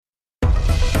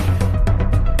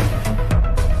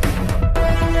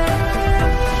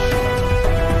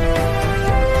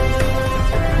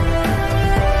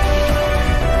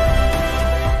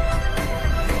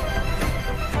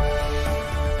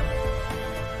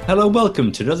Hello and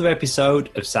welcome to another episode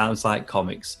of Sounds Like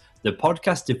Comics, the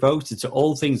podcast devoted to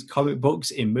all things comic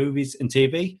books in movies and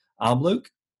TV. I'm Luke.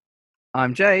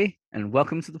 I'm Jay, and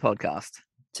welcome to the podcast.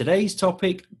 Today's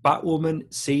topic,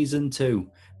 Batwoman Season 2.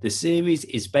 The series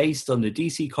is based on the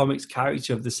DC Comics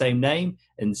character of the same name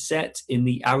and set in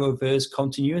the Arrowverse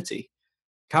continuity.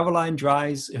 Caroline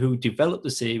Dries, who developed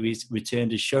the series,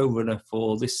 returned as showrunner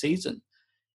for this season.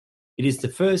 It is the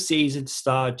first season to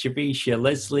star Javicia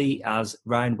Leslie as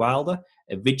Ryan Wilder,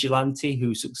 a vigilante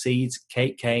who succeeds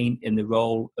Kate Kane in the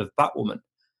role of Batwoman.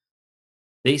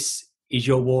 This is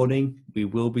your warning. We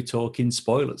will be talking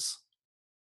spoilers.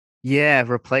 Yeah,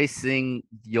 replacing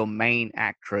your main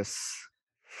actress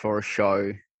for a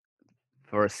show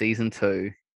for a season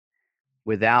 2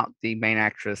 without the main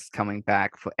actress coming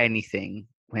back for anything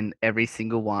when every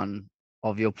single one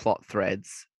of your plot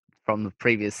threads from the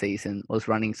previous season was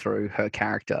running through her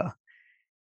character.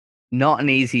 Not an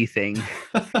easy thing.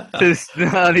 It's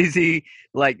not an easy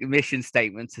mission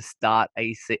statement to start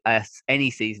any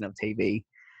season of TV.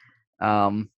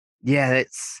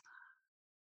 This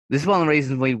is one of the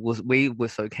reasons we were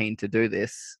so keen to do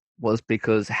this, was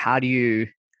because how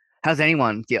does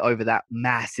anyone get over that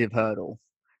massive hurdle?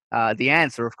 The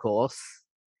answer, of course,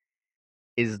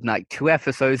 is like 2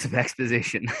 episodes of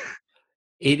exposition.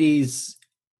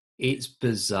 It's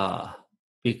bizarre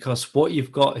because what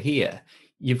you've got here,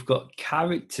 you've got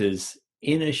characters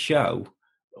in a show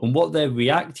and what they're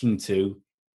reacting to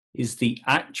is the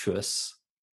actress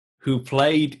who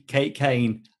played Kate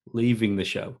Kane leaving the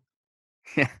show.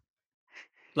 Yeah.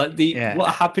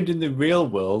 What happened in the real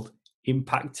world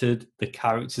impacted the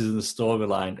characters and the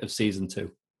storyline of season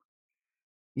 2.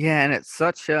 Yeah, and it's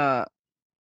such a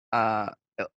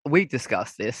we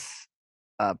discussed this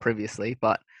previously,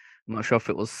 but I'm not sure if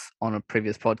it was on a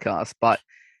previous podcast, but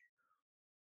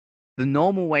the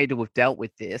normal way to have dealt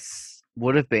with this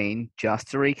would have been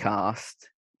just to recast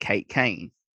Kate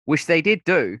Kane, which they did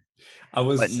do,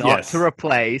 but not to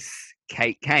replace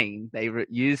Kate Kane. They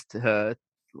used her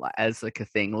as like a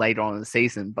thing later on in the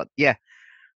season, but yeah,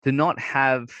 to not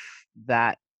have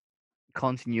that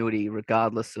continuity,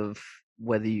 regardless of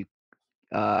whether you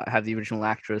have the original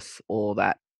actress or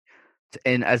that,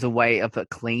 and as a way of a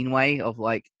clean way of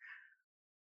like,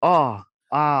 I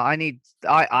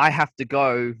have to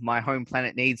go. My home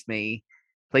planet needs me.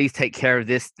 Please take care of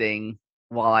this thing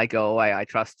while I go away. I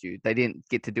trust you. They didn't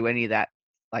get to do any of that,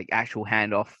 like actual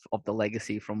handoff of the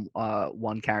legacy from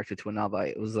one character to another.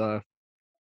 It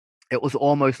was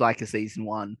almost like a season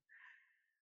 1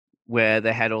 where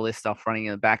they had all this stuff running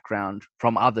in the background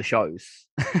from other shows.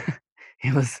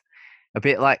 It was a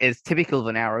bit like, it's typical of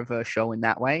an Arrowverse show in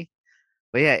that way.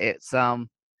 But yeah, it's I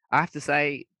have to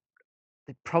say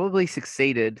they probably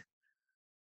succeeded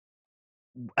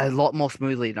a lot more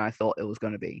smoothly than I thought it was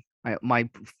going to be. My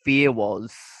fear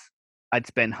was I'd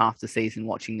spend half the season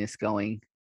watching this going,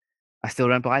 I still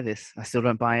don't buy this. I still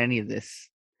don't buy any of this.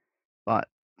 But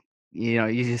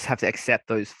you just have to accept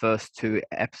those first 2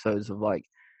 episodes of like,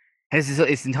 here's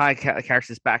this entire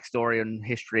character's backstory and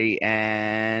history,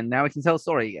 and now we can tell a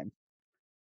story again.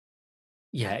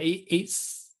 Yeah,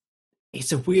 it's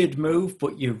a weird move,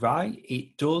 but you're right.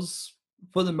 It does,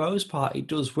 for the most part, it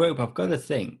does work. But I've got to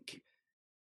think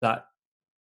that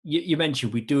you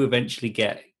mentioned we do eventually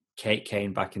get Kate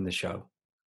Kane back in the show.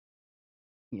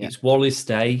 Yeah. It's Wallace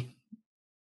Day.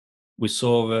 We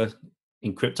saw her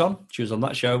in Krypton. She was on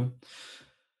that show.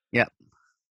 Yeah.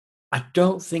 I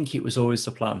don't think it was always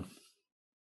the plan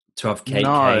to have Kate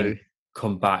Kane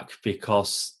come back,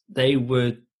 because they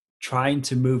were trying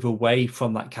to move away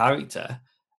from that character.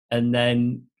 And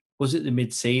then, was it the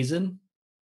mid-season?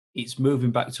 It's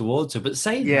moving back towards her. But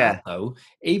saying that, though,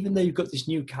 even though you've got this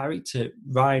new character,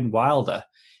 Ryan Wilder,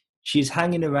 she's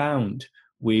hanging around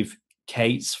with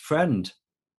Kate's friend,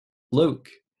 Luke,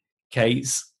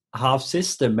 Kate's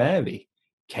half-sister, Mary,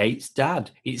 Kate's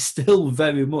dad. It's still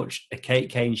very much a Kate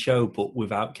Kane show, but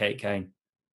without Kate Kane.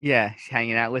 Yeah, she's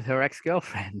hanging out with her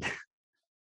ex-girlfriend.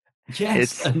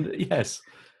 Yes,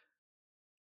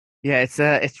 Yeah,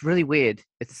 it's really weird.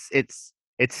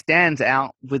 It stands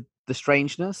out with the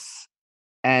strangeness,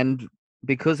 and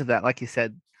because of that, like you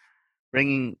said,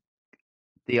 bringing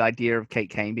the idea of Kate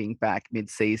Kane being back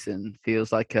mid-season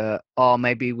feels like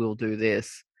maybe we'll do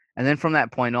this. And then from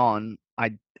that point on,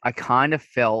 I kind of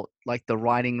felt like the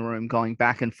writing room going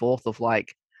back and forth of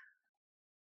like,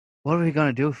 what are we going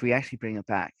to do if we actually bring it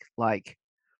back? Like,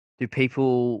 would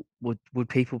people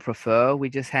prefer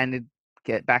we just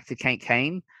get back to Kate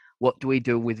Kane? What do we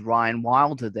do with Ryan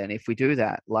Wilder then if we do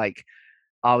that? Like,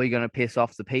 are we going to piss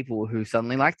off the people who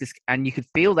suddenly like this? And you could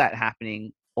feel that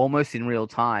happening almost in real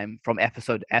time from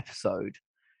episode to episode,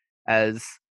 as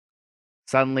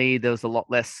suddenly there was a lot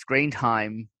less screen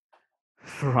time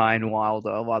for Ryan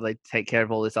Wilder while they take care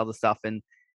of all this other stuff, and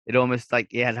it almost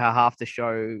like you had half the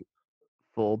show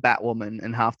for Batwoman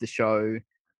and half the show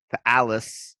for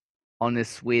Alice on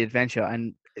this weird adventure.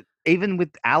 And even with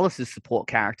Alice's support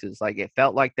characters, like it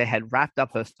felt like they had wrapped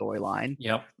up her storyline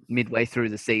Yep. midway through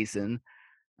the season,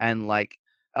 and like,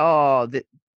 oh, the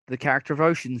character of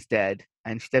Ocean's dead,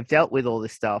 and they've dealt with all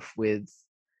this stuff with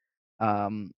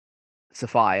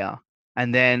Sapphire,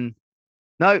 and then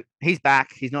no, he's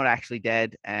back. He's not actually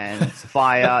dead, and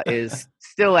Sapphire is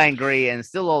still angry and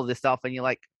still all this stuff, and you're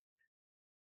like,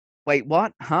 wait,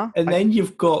 what? Huh? And then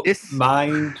you've got this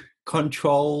mind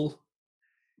control,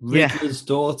 Riddler's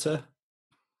daughter.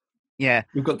 Yeah,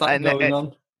 You've got that going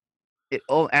on. It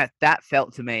all that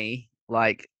felt to me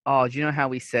like, oh, do you know how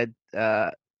we said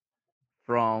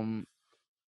from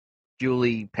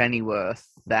Julie Pennyworth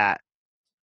that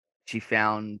she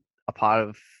found a part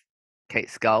of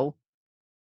Kate's skull?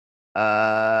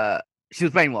 She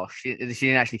was brainwashed. She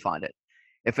didn't actually find it.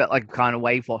 It felt like kind of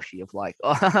wave washy of like,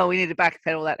 oh, we need to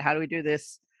backpedal that. How do we do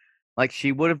this? Like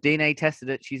she would have DNA tested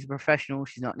it. She's a professional.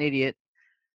 She's not an idiot.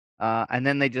 And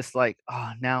then they just like,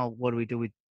 oh, now what do we do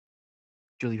with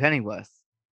Julie Pennyworth?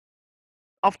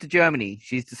 Off to Germany.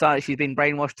 She's decided she's been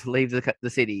brainwashed to leave the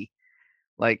city.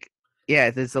 Like, yeah,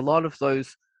 there's a lot of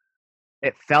those.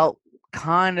 It felt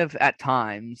kind of at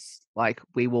times like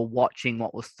we were watching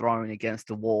what was thrown against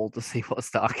the wall to see what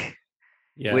stuck.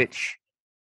 Yeah. Which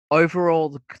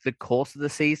overall, the course of the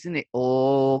season, it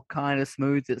all kind of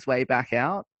smooths its way back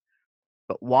out.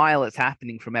 But while it's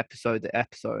happening from episode to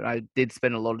episode, I did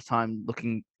spend a lot of time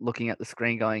looking at the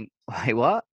screen, going, "Wait,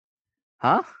 what?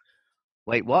 Huh?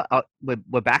 Wait, what? Oh,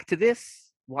 we're back to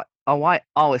this? What? Oh, why?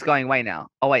 Oh, it's going away now.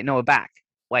 Oh, wait, no, we're back.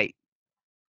 Wait,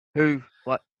 who?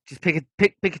 What? Just pick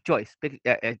a choice.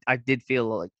 I did feel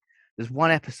like there's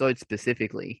one episode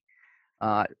specifically.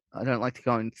 I don't like to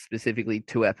go in specifically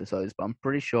 2 episodes, but I'm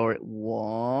pretty sure it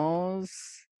was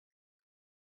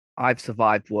I've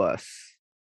Survived Worse,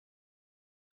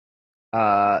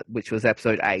 which was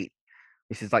episode 8,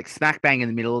 which is like smack bang in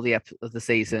the middle of the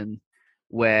season,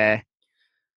 where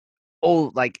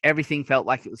all like everything felt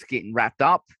like it was getting wrapped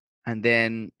up, and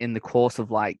then in the course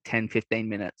of like 10-15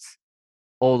 minutes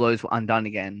all those were undone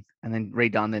again and then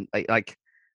redone, and like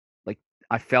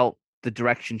I felt the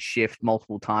direction shift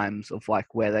multiple times of like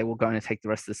where they were going to take the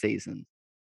rest of the season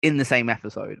in the same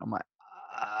episode. I'm like,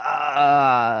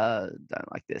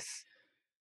 don't like this.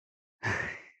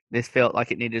 This felt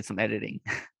like it needed some editing.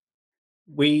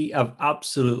 We have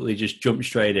absolutely just jumped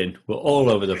straight in. We're all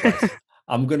over the place.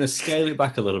 I'm going to scale it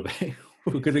back a little bit.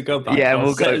 We're going to go back. Yeah,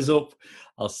 I'll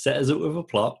set us up with a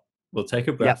plot. We'll take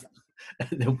a breath,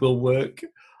 and then we'll work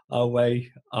our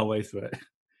way through it.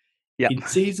 Yep. In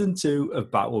season 2 of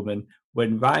Batwoman,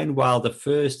 when Ryan Wilder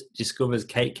first discovers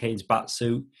Kate Kane's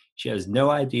batsuit, she has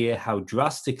no idea how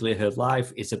drastically her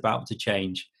life is about to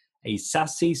change. A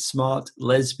sassy, smart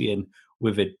lesbian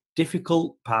with a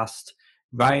difficult past,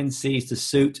 Ryan sees the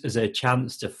suit as her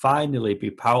chance to finally be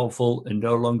powerful and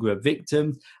no longer a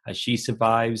victim as she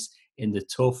survives in the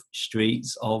tough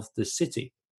streets of the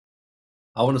city.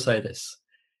 I want to say this.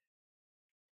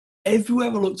 Everywhere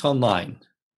I looked online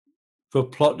for a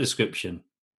plot description,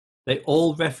 they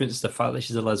all reference the fact that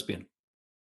she's a lesbian.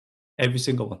 Every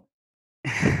single one.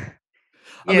 I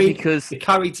mean, because the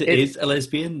character is a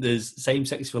lesbian. There's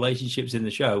same-sex relationships in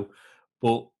the show,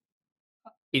 but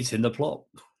it's in the plot.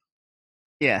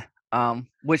 Yeah,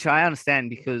 which I understand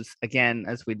because, again,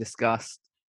 as we discussed,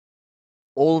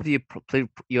 all of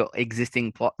your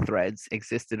existing plot threads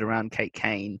existed around Kate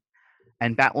Kane,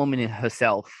 and Batwoman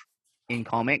herself in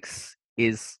comics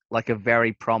is like a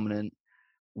very prominent,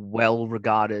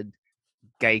 well-regarded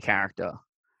gay character,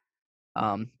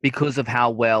 because of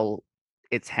how well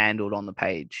it's handled on the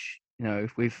page. You know,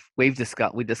 we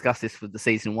discussed this with the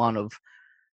season 1 of,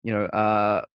 you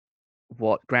know,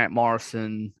 what Grant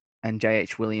Morrison and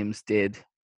J.H. Williams did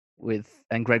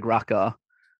and Greg Rucka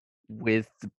with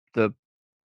the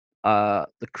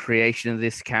creation of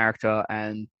this character,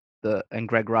 and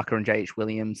Greg Rucka and J.H.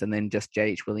 Williams, and then just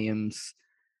J.H. Williams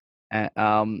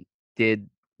did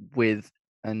with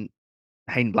and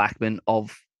Hayden Blackman,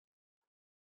 of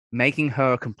making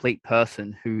her a complete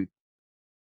person who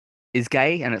is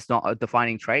gay, and it's not a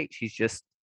defining trait. She's just,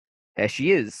 there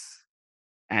she is,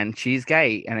 and she's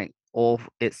gay, and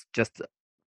it's just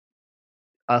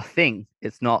a thing.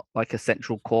 It's not like a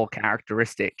central core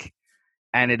characteristic.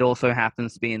 And it also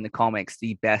happens to be in the comics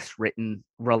the best written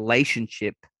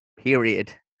relationship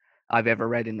period I've ever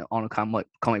read on a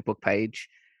comic book page.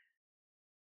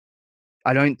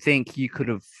 I don't think you could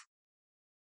have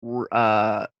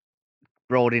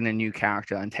brought in a new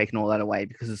character and taken all that away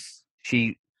because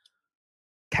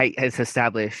Kate has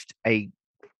established a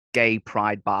gay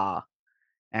pride bar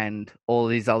and all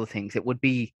these other things. It would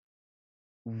be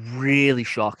really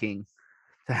shocking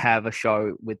to have a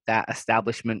show with that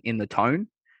establishment in the tone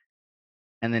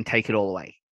and then take it all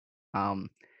away.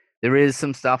 There is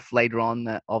some stuff later on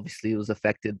that obviously was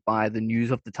affected by the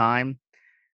news of the time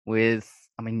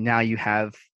now you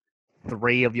have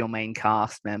 3 of your main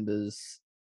cast members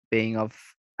being of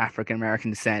African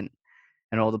American descent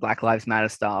and all the Black Lives Matter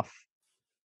stuff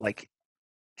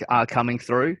are coming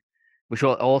through, which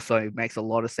also makes a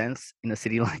lot of sense in a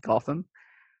city like Gotham.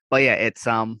 But yeah, it's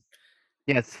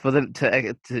for them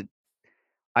to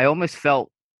I almost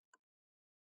felt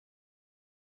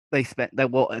they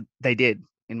did,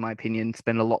 in my opinion,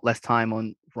 spend a lot less time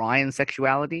on Ryan's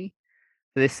sexuality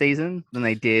for this season than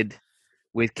they did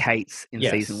with Kate's in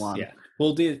season 1. Yeah.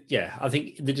 Well, I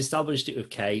think they'd established it with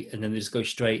Kate, and then they just go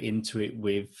straight into it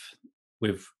with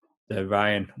the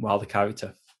Ryan Wilder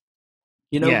character.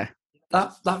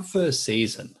 That first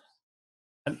season,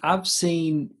 and I've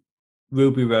seen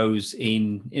Ruby Rose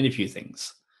in a few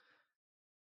things.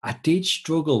 I did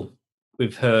struggle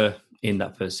with her in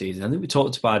that first season. I think we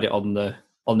talked about it on the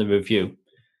review.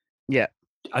 Yeah.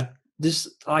 There's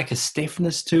like a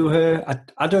stiffness to her.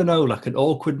 I don't know, like an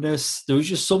awkwardness. There was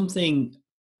just something.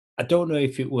 I don't know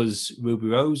if it was Ruby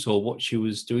Rose or what she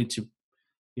was doing to,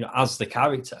 as the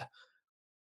character.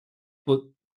 But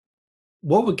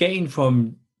what we're getting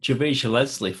from Javicia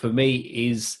Leslie for me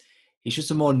is it's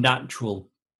just a more natural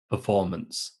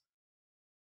performance.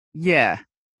 Yeah.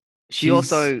 She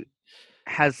also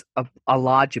has a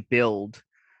larger build.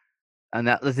 And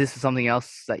this is something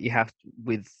else that you have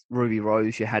with Ruby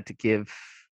Rose. You had to give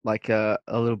like a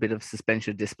little bit of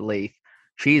suspension of disbelief.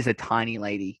 She is a tiny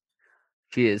lady.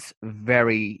 She is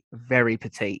very, very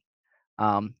petite.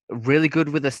 Really good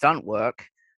with the stunt work,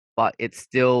 but it's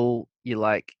still you're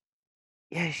like,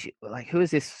 yeah, who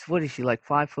is this? What is she like?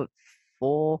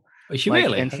 5'4"? Is she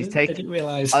really? And she's I didn't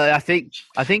realize. I think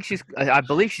she's. I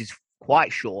believe she's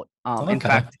quite short. Okay. In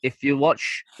fact, if you look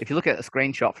at a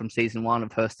screenshot from season 1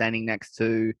 of her standing next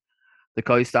to the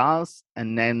co-stars,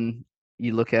 and then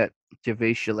you look at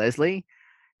Javicia Leslie,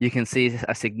 you can see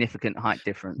a significant height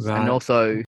difference. Right. And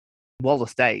also,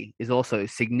 Wallace Day is also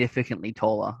significantly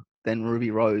taller than Ruby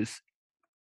Rose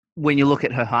when you look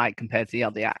at her height compared to the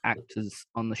other actors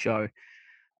on the show.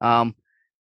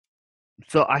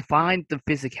 So I find the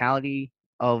physicality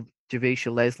of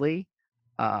Javicia Leslie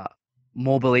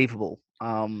more believable.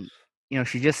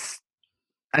 She just,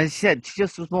 as I said, she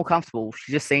just was more comfortable.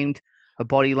 She just seemed her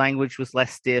body language was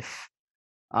less stiff.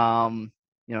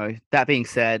 That being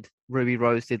said, Ruby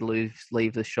Rose did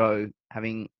leave the show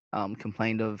having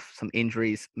complained of some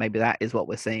injuries. Maybe that is what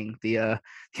we're seeing. The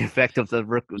effect of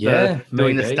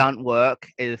doing the stunt work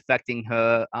is affecting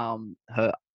her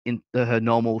her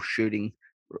normal shooting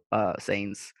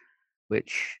scenes,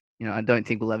 which I don't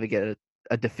think we'll ever get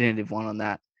a definitive one on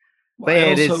that.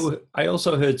 But I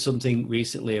also heard something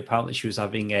recently. Apparently, she was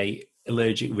having a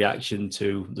allergic reaction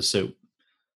to the soup.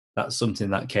 That's something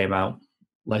that came out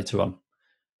later on.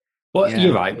 But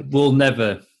you're right. We'll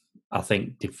never, I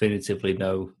think, definitively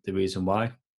know the reason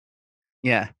why.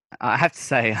 Yeah, I have to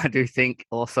say, I do think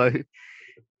also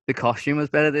the costume was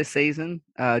better this season.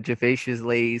 Javicia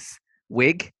Lee's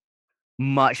wig,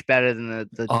 much better than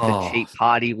the cheap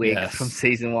party wig from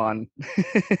season 1.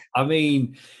 I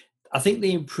mean, I think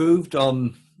they improved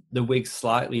on the wig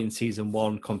slightly in season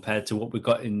 1 compared to what we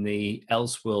got in the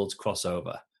Elseworlds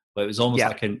crossover, where it was almost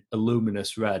like a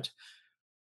luminous red.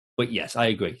 But yes, I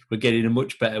agree. We're getting a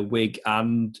much better wig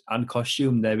and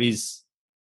costume. There's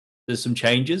some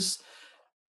changes.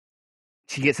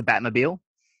 She gets a Batmobile.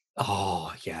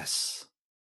 Oh, yes.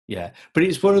 Yeah. But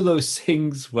it's one of those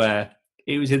things where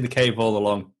it was in the cave all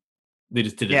along. They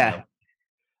just didn't know.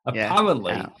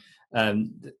 Apparently,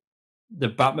 the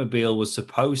Batmobile was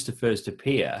supposed to first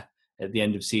appear at the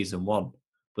end of season 1,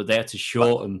 but they had to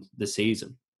shorten the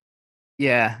season.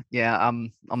 Yeah.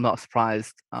 I'm not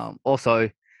surprised. Also,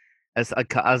 as a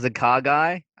car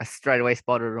guy, I straight away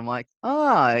spotted it. I'm like, you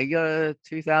got a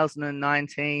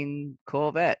 2019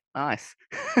 Corvette. Nice.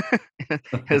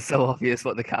 It's so obvious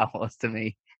what the car was to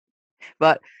me,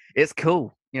 but it's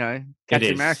cool.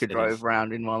 Captain America drove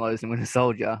around in one of those in Winter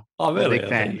Soldier. Oh, really? Big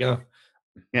fan. There you go.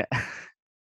 Yeah.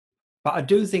 But I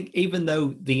do think, even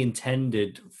though they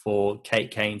intended for Kate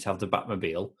Kane to have the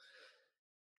Batmobile,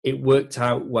 it worked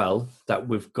out well that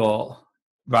we've got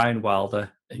Ryan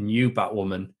Wilder, a new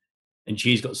Batwoman, and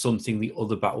she's got something the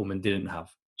other Batwoman didn't have.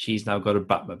 She's now got a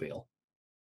Batmobile.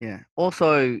 Yeah.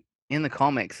 Also, in the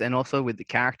comics, and also with the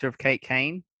character of Kate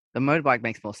Kane, the motorbike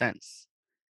makes more sense.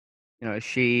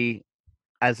 she,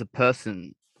 as a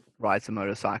person, rides a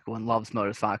motorcycle and loves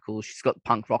motorcycles. She's got the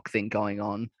punk rock thing going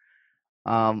on,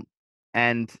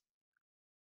 and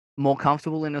more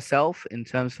comfortable in herself in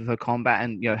terms of her combat.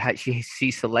 And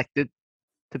she selected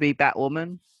to be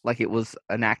Batwoman, like it was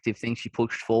an active thing she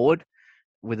pushed forward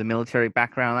with a military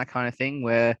background, that kind of thing.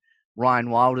 Where Ryan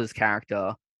Wilder's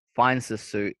character finds the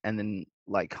suit and then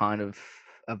kind of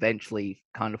eventually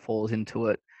kind of falls into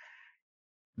it.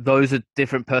 Those are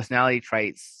different personality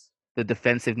traits. The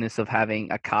defensiveness of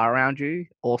having a car around you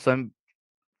also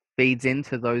feeds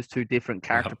into those two different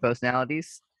character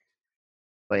personalities.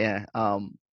 But yeah,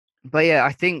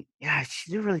 I think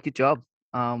she did a really good job.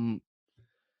 I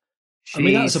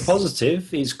mean, that's a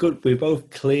positive. It's good. We both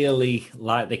clearly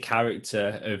like the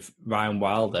character of Ryan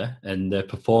Wilder and the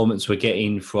performance we're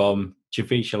getting from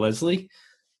Javicia Leslie.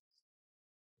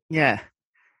 Yeah,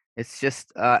 it's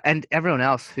just and everyone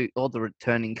else, all the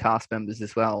returning cast members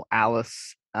as well.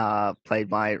 Alice, played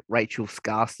by Rachel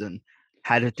Skarsten,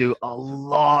 had to do a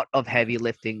lot of heavy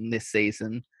lifting this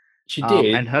season. She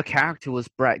did, and her character was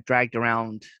dragged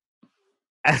around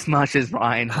as much as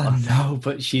Ryan was. I know,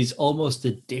 but she's almost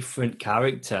a different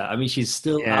character. I mean, she's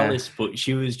still Alice, but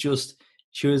she was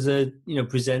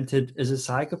presented as a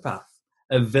psychopath,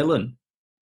 a villain,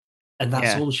 and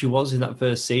that's all she was in that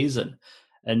first season.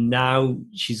 And now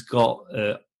she's got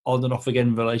on and off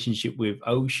again relationship with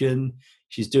Ocean.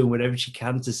 She's doing whatever she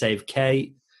can to save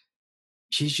Kate.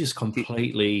 She's just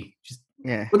completely,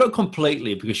 well, not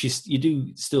completely, because you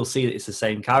do still see that it's the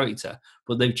same character,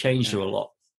 but they've changed her a lot.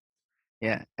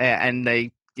 Yeah, and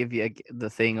they give you the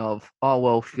thing of, oh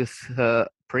well, because her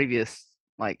previous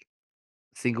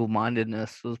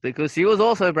single-mindedness was because she was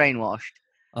also brainwashed.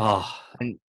 Oh,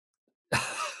 and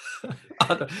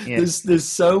there's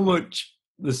so much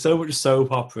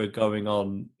soap opera going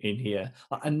on in here.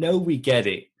 I know we get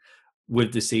it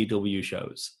with the CW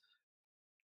shows,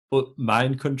 but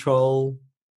mind control,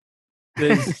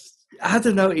 there's I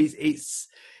don't know. It's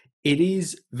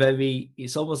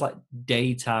almost like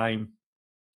daytime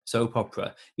soap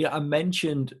opera. I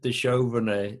mentioned the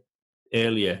showrunner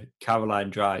earlier, Caroline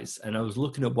Dries, and I was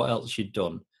looking at what else she'd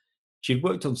done. She'd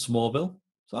worked on Smallville.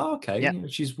 So, okay.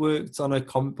 She's worked on a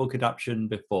comic book adaptation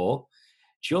before.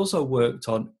 She also worked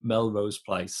on Melrose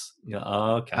Place.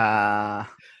 Okay.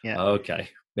 Okay.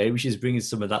 Maybe she's bringing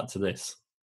some of that to this.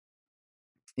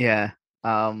 Yeah.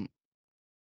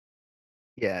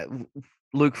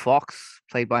 Luke Fox,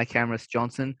 played by Cameron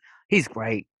Johnson. He's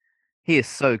great. He is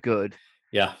so good.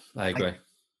 Yeah, I agree.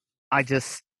 I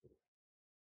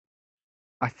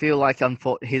feel like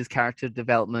his character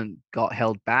development got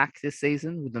held back this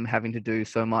season with them having to do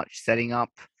so much setting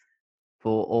up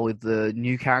for all of the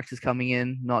new characters coming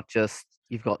in. Not just,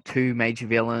 you've got two major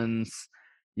villains,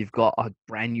 you've got a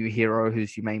brand new hero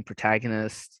who's your main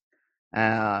protagonist. You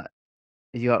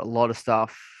got a lot of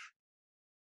stuff,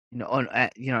 and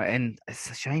it's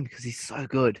a shame because he's so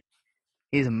good.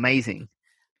 He's amazing.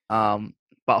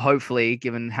 But hopefully,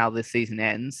 given how this season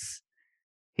ends,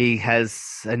 he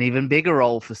has an even bigger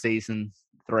role for season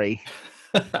 3.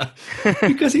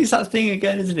 Because it's that thing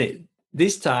again, isn't it?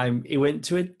 This time, he went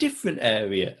to a different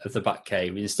area of the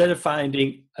Batcave. Instead of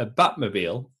finding a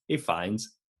Batmobile, he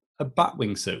finds a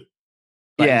Batwing suit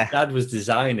that his dad was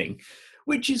designing,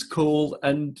 which is cool.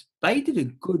 And they did a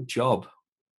good job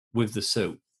with the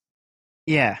suit.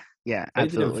 Yeah, absolutely. They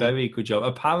did a very good job.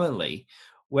 Apparently,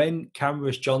 when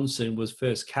Cameron Johnson was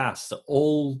first cast,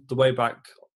 all the way back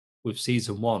with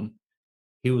season 1,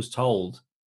 he was told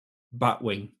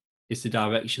Batwing is the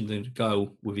direction to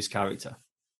go with his character.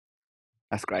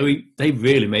 That's great. So they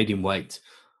really made him wait.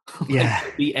 Yeah.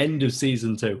 The end of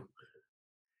season 2.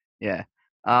 Yeah.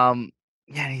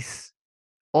 He's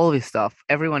all of his stuff.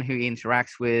 Everyone who he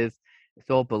interacts with, it's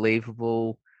all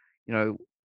believable.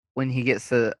 When he gets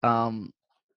the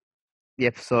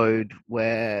episode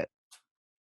where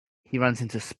he runs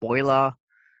into Spoiler,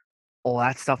 all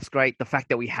that stuff's great. The fact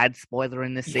that we had Spoiler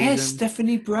in this season. Yes,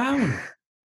 Stephanie Brown.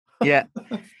 Yeah.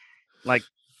 I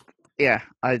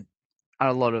had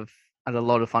a lot of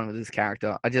fun with this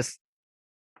character.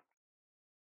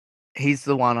 He's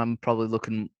the one I'm probably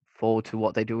looking forward to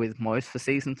what they do with most for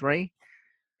season 3.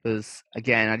 Because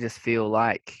again, I just feel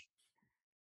like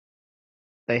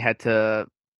they had to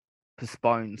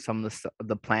postpone some of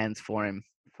the plans for him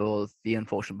for the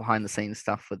unfortunate behind the scenes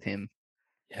stuff with him.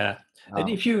 Yeah. And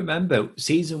if you remember,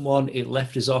 season 1, it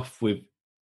left us off in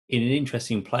an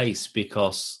interesting place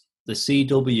because the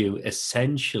CW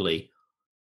essentially,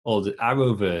 or the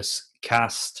Arrowverse,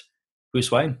 cast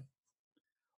Bruce Wayne.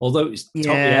 Although it's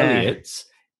Tommy Elliott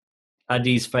had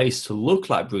his face to look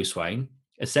like Bruce Wayne,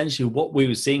 essentially what we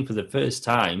were seeing for the first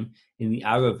time in the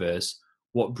Arrowverse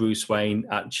what Bruce Wayne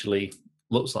actually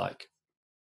looks like.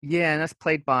 Yeah, and that's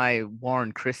played by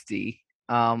Warren Christie.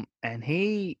 And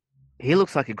he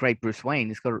looks like a great Bruce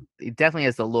Wayne. He definitely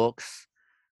has the looks.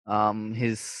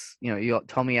 You got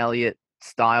Tommy Elliott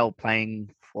style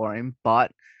playing for him,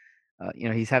 but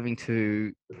he's having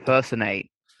to personate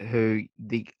who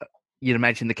you'd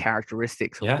imagine the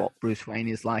characteristics of Yeah. what Bruce Wayne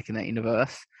is like in that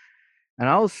universe. And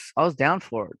I was down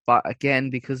for it, but again,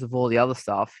 because of all the other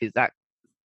stuff, that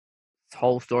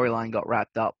whole storyline got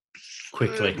wrapped up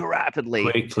Quickly. rapidly.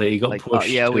 He got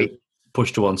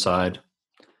pushed to one side.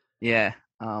 Yeah,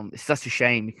 it's such a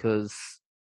shame because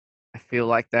I feel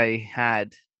like they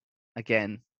had,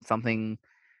 again, something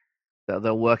that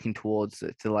they're working towards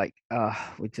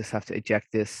we just have to eject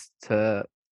this to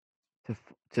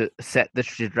set the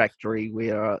trajectory we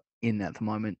are in at the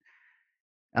moment.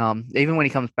 Even when he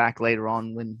comes back later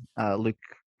on, when Luke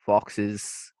Fox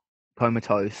is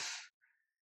comatose,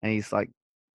 and he's like,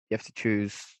 you have to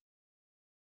choose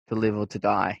to live or to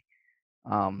die.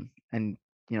 And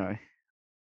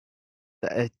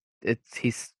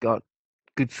he's got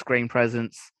good screen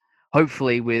presence.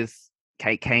 Hopefully, with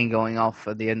Kate Kane going off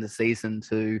at the end of the season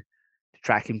to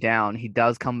track him down, he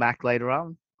does come back later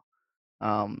on.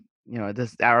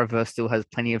 This Arrowverse still has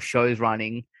plenty of shows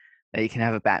running that you can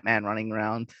have a Batman running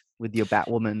around with your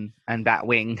Batwoman and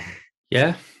Batwing.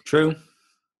 Yeah, true.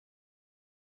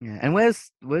 Yeah, and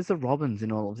where's the Robins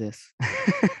in all of this?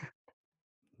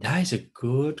 That is a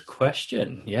good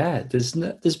question. Yeah, there's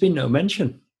been no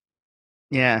mention.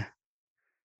 Yeah,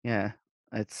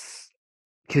 it's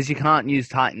because you can't use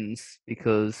Titans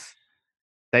because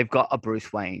they've got a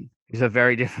Bruce Wayne who's a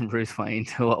very different Bruce Wayne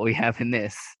to what we have in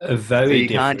this. A very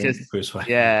different Bruce Wayne.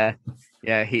 Yeah.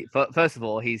 First of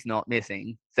all, he's not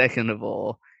missing. Second of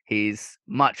all, he's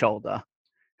much older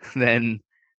than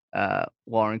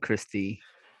Warren Christie.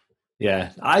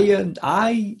 Yeah,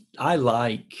 I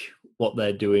like what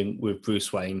they're doing with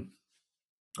Bruce Wayne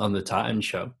on the Titans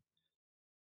show.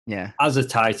 Yeah, as a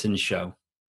Titans show.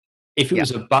 If it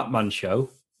was a Batman show,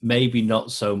 maybe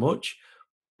not so much.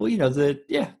 But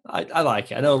I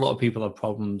like it. I know a lot of people have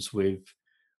problems with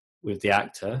the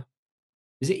actor.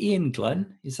 Is it Ian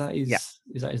Glenn? Is that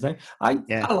his name? I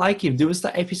like him. There was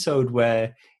that episode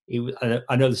where he was.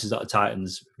 I know this is not a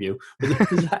Titans review, but there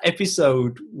was that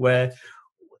episode where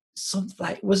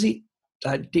was it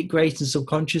Dick Grayson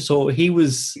subconscious, or he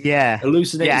was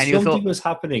hallucinating? Something was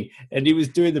happening, and he was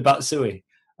doing the Batsui.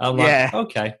 I'm like,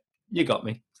 okay, you got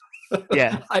me.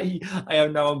 Yeah, I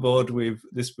am now on board with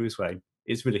this Bruce Wayne.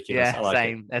 It's ridiculous. Yeah, I like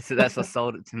same. It. That's what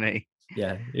sold it to me.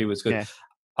 Yeah, it was good. Yeah.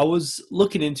 I was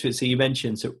looking into it. So you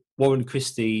mentioned Warren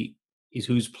Christie is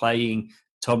who's playing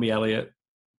Tommy Elliott,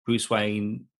 Bruce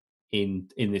Wayne in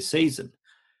this season.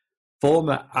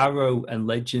 Former Arrow and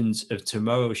Legends of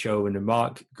Tomorrow showrunner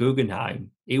Mark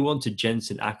Guggenheim, he wanted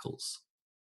Jensen Ackles.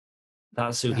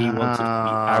 That's who he wanted for the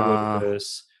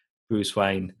Arrowverse Bruce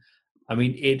Wayne. I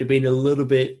mean, it'd have been a little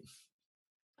bit,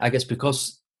 I guess,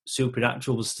 because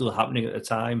Supernatural was still happening at the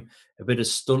time, a bit of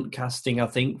stunt casting, I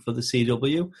think, for the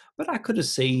CW. But I could have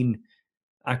seen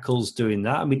Ackles doing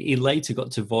that. I mean, he later got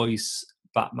to voice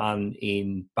Batman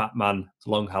in Batman: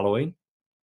 The Long Halloween.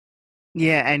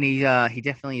 Yeah, and he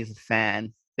definitely is a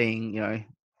fan, being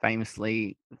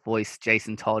famously voiced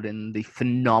Jason Todd in the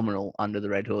phenomenal Under the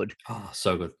Red Hood. Oh,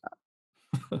 so good.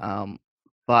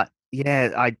 But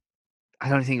yeah, I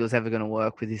don't think it was ever going to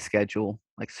work with his schedule.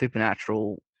 Like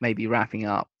Supernatural maybe wrapping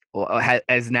up or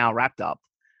has now wrapped up.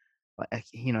 But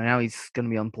now he's going to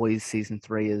be on Boys season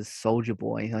 3 as Soldier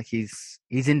Boy. Like he's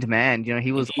in demand.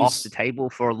 He was off the table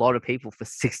for a lot of people for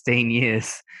 16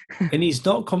 years. And he's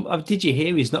not. Did you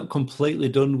hear? He's not completely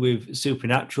done with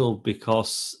Supernatural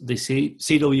because the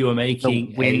CW are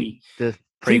making the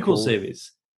prequel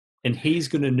series, and he's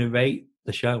going to narrate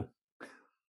the show.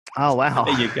 Oh wow!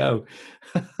 There you go.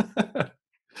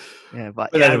 Yeah,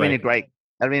 but anyway.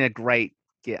 That'd been a great.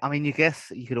 Yeah, I mean, you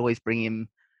guess you could always bring him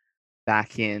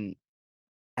back in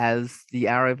as the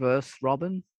Arrowverse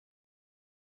Robin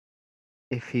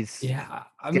if he's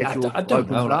I mean, I don't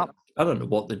know. I don't know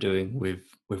what they're doing with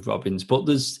Robins, but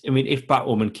if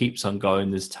Batwoman keeps on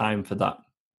going, there's time for that.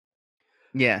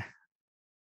 Yeah.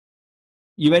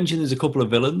 You mentioned there's a couple of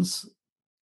villains.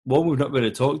 One we've not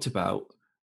really talked about,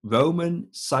 Roman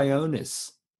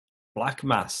Sionis, Black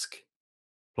Mask,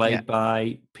 played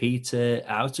by Peter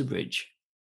Outerbridge.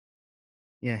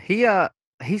 Yeah,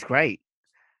 he's great.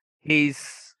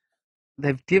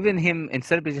 They've given him,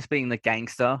 instead of just being the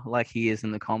gangster like he is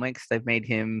in the comics, they've made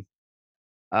him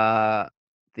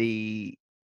the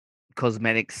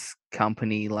cosmetics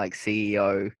company like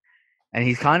CEO, and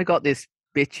he's kind of got this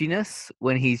bitchiness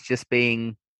when he's just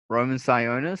being Roman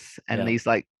Sionis and Yeah. these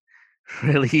like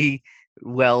really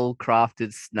well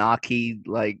crafted, snarky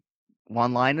like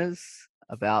one-liners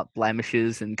about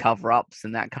blemishes and cover-ups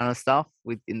and that kind of stuff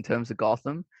with in terms of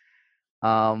Gotham.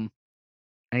 And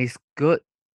he's good.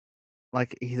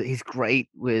 Like he's great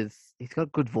with. He's got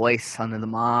a good voice under the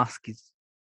mask.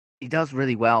 He does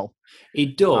really well. He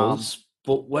does,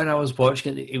 but when I was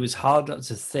watching it, it was hard not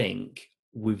to think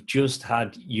we've just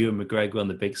had Ewan McGregor on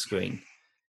the big screen.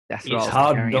 That's what I It's was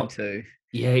hard comparing him not. to.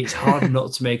 Yeah, it's hard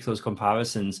not to make those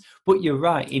comparisons. But you're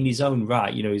right in his own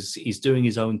right. You know, he's doing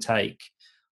his own take.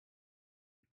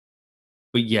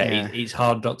 But yeah, it's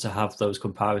hard not to have those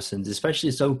comparisons,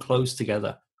 especially so close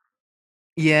together.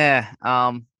 Yeah.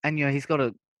 And he's got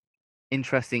a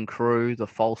interesting crew, the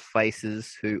false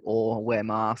faces who all wear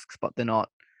masks, but they're not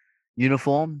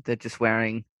uniform. They're just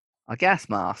wearing a gas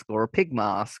mask or a pig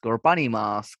mask or a bunny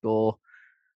mask or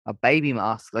a baby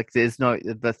mask. Like there's no,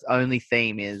 the only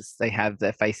theme is they have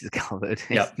their faces covered. It's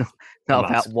Yep. not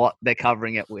about what they're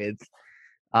covering it with.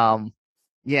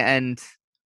 Yeah, and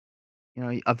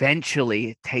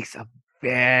eventually it takes a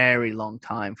very long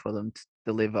time for them to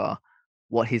deliver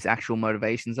what his actual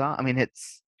motivations are. I mean,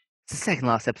 it's the second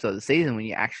last episode of the season when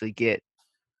you actually get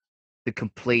the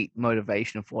complete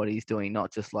motivation of what he's doing,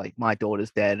 not just like my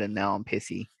daughter's dead and now I'm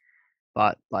pissy,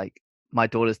 but like my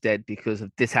daughter's dead because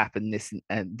of this happened, this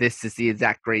and this is the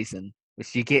exact reason,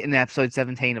 which you get in episode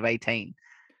 17 of 18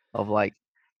 of like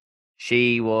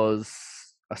she was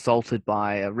assaulted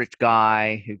by a rich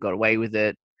guy who got away with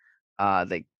it.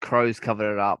 The Crows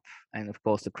covered it up, and of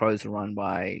course the Crows are run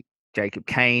by Jacob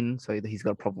Kane, so he's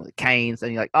got a problem with the Canes,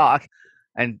 and you're like, oh,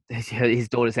 and his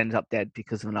daughter's ended up dead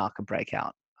because of an Arkham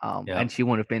breakout. And she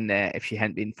wouldn't have been there if she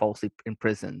hadn't been falsely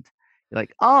imprisoned. You're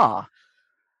like,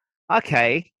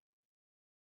 okay.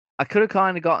 I could have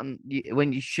kind of gotten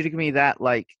when you should have given me that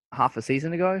like half a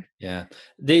season ago. Yeah,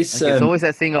 this it's always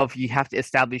that thing of you have to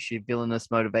establish your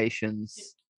villainous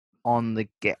motivations on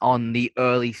the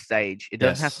early stage. It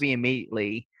doesn't have to be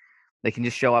immediately. They can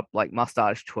just show up like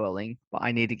mustache twirling, but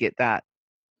I need to get that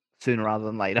sooner rather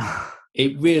than later.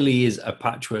 It really is a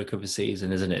patchwork of a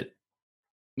season, isn't it?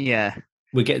 Yeah.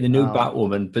 We're getting the new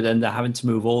Batwoman, but then they're having to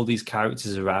move all these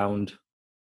characters around.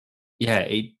 Yeah,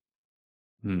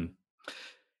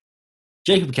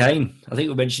 Jacob Kane, I think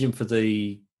we mentioned him for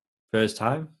the first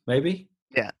time, maybe?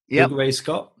 Yeah. Yep. Doug Ray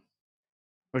Scott.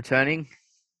 Returning.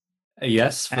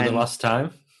 Yes, for the last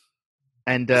time.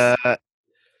 And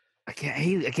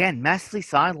he again massively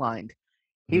sidelined.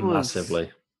 He was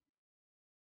massively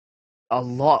a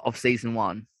lot of season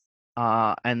 1.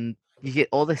 And you get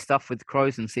all this stuff with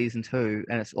Crows in season 2,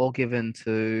 and it's all given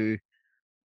to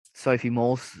Sophie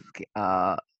Morse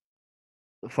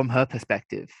from her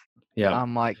perspective. Yeah.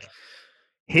 I'm like,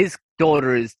 his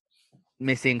daughter is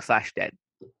missing / dead.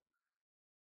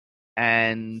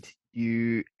 And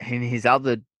his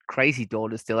other crazy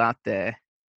daughter is still out there.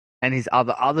 And his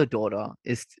other daughter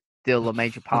is still a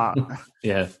major part of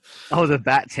the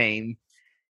Bat team.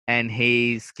 And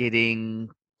he's getting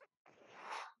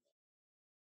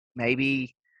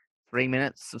maybe 3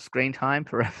 minutes of screen time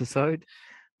per episode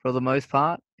for the most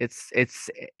part.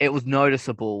 It was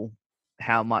noticeable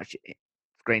how much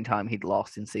screen time he'd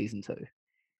lost in season 2.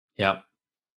 Yeah.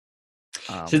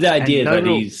 So the idea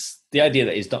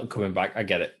that he's not coming back, I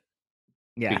get it.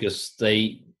 Yeah. Because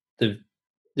they've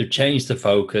changed the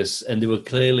focus, and they were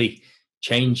clearly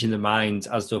changing the minds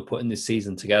as they were putting this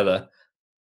season together.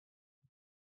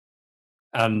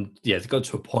 And yeah, they got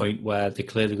to a point where they're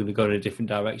clearly going to go in a different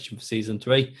direction for season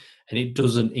 3, and it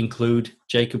doesn't include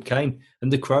Jacob Kane,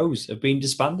 and the Crows have been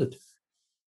disbanded.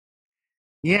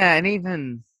 Yeah, and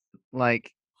even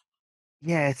like,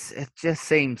 it just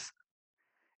seems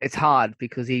it's hard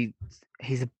because he's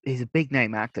a big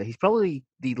name actor. He's probably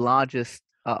the largest,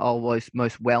 almost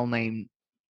most well named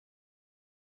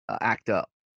actor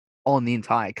on the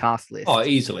entire cast list. Oh,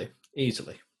 easily.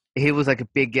 He was like a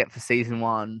big get for season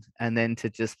 1, and then to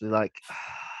just be like,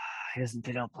 he doesn't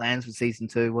fit our plans for season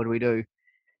 2. What do we do?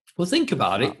 Well, think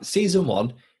about it. Season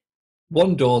 1,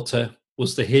 one daughter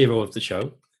was the hero of the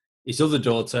show. His other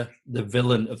daughter, the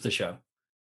villain of the show.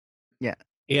 Yeah.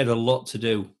 He had a lot to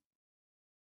do.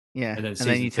 Yeah. And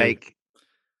then you take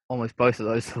almost both of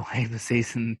those away for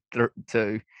season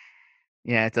 2.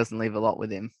 Yeah, it doesn't leave a lot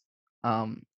with him.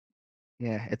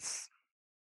 Yeah, it's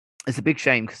a big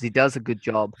shame because he does a good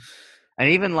job. And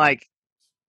even like,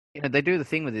 they do the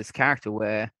thing with this character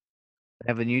where they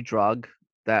have a new drug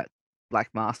that Black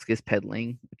Mask is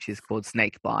peddling, which is called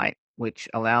Snake Bite, which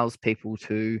allows people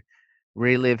to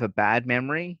relive a bad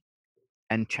memory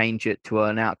and change it to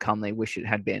an outcome they wish it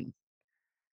had been.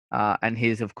 And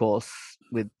he's, of course,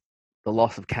 with the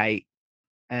loss of Kate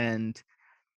and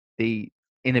the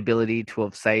inability to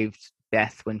have saved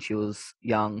Beth when she was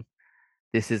young.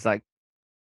 This is like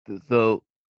the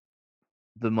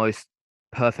most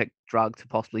perfect drug to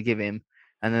possibly give him.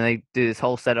 And then they do this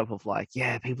whole setup of like,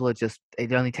 yeah, people are just,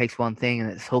 it only takes one thing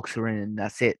and it's hooks are in and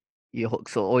that's it. Your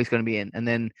hooks are always going to be in. And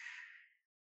then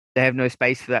they have no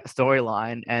space for that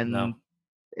storyline No.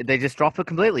 and they just drop it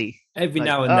completely. Every Like,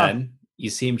 now and then, you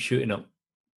see him shooting up.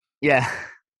 yeah.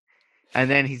 And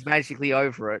then he's magically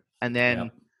over it. And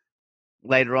then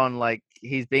later on, like,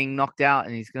 he's being knocked out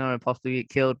and he's going to possibly get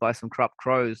killed by some corrupt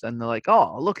crows. And they're like,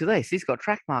 oh, look at this. He's got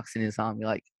track marks in his arm. You're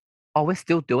like, oh, we're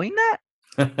still doing that?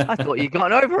 I thought you'd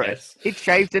gotten over it. It's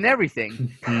shaved and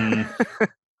everything.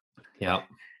 Yeah.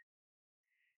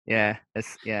 Yeah.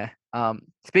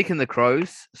 Speaking of the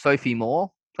crows, Sophie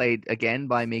Moore, played again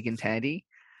by Megan Tandy,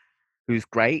 who's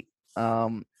great.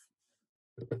 And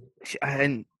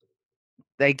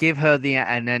they give her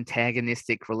an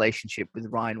antagonistic relationship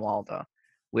with Ryan Wilder,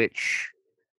 which,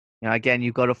 again,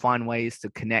 you've got to find ways to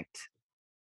connect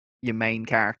your main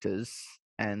characters,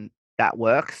 and that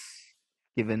works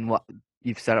given what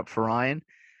you've set up for Ryan.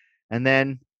 And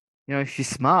then, she's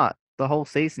smart. The whole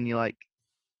season, you're like,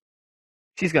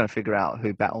 she's going to figure out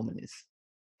who Batwoman is.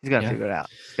 She's going to figure it out.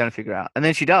 She's going to figure it out. And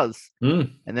then she does.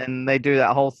 And then they do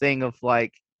that whole thing of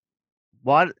like,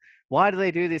 why do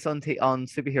they do this on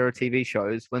superhero TV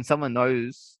shows when someone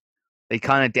knows? They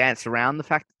kind of dance around the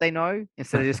fact that they know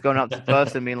instead of just going up to the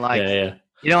person and being like,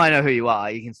 I know who you are.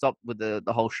 You can stop with the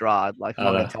whole charade. Like, I'm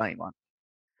not going to tell anyone.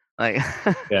 Like,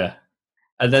 yeah.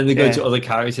 And then they go to other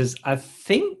characters. I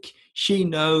think she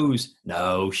knows.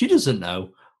 No, she doesn't know.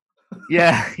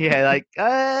 Yeah. Like,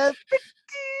 pretty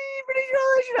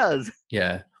sure she does.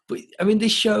 Yeah. But I mean,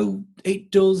 this show,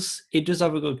 it does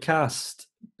have a good cast.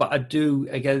 But I do,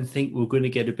 again, think we're going to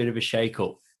get a bit of a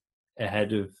shake-up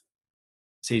ahead of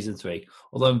season 3.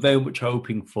 Although I'm very much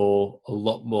hoping for a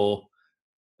lot more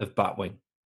of Batwing.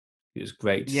 It was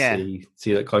great to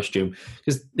see that costume.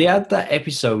 Because they had that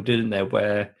episode, didn't they,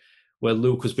 where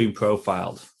Luke was being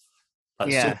profiled.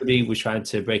 Like somebody was trying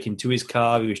to break into his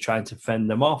car, he was trying to fend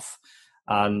them off,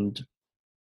 and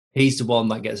he's the one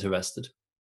that gets arrested.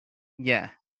 Yeah.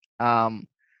 And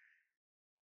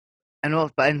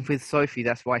with Sophie,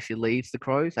 that's why she leaves the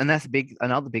Crows, and that's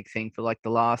another big thing for like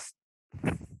the last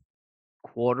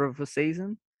quarter of the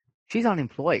season. She's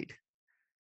unemployed,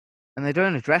 and they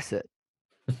don't address it.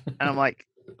 And I'm like,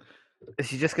 is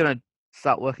she just gonna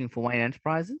start working for Wayne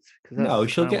Enterprises? No,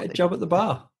 she'll get a job at the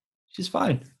bar. She's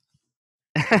fine.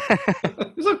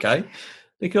 It's okay.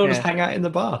 They can all just hang out in the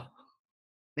bar.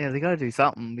 Yeah, they got to do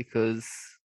something because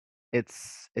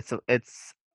it's a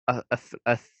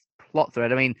plot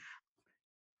thread. I mean,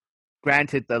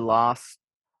 granted, the last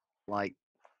like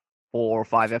 4 or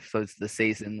 5 episodes of the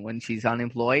season when she's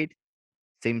unemployed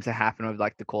seems to happen over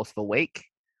like the course of a week,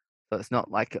 so it's not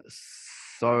like a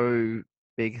so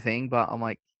big thing. But I'm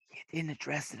like, you didn't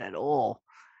address it at all.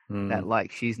 That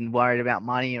like she's worried about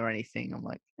money or anything. I'm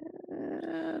like,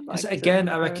 again,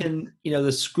 I reckon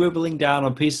they're scribbling down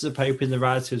on pieces of paper in the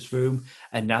writers' room,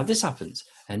 and now this happens,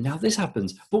 and now this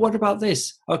happens. But what about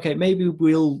this? Okay, maybe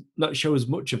we'll not show as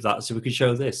much of that, so we can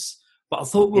show this. But I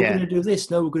thought we were going to do this.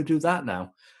 No, we're going to do that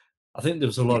now. I think there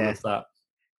was a lot of that.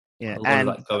 Yeah, a lot of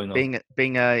that going on.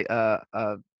 Being a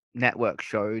network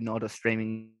show, not a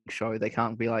streaming show, they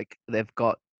can't be like you've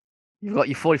got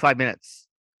your 45 minutes.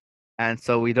 And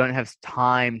so we don't have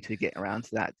time to get around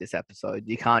to this episode.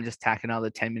 You can't just tack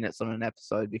another 10 minutes on an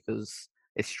episode because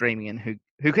it's streaming, and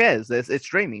who cares? It's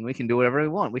streaming. We can do whatever we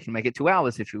want. We can make it 2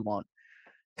 hours if we want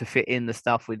to fit in the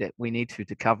stuff we need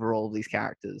to cover all these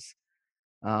characters.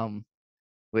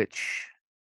 Which,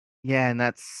 and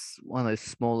that's one of those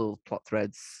small little plot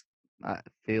threads.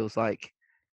 Feels like,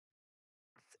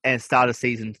 and start of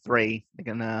season 3, they're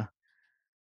gonna.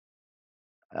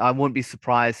 I wouldn't be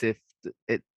surprised if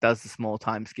it does the small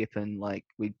time skip and like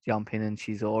we jump in and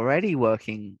she's already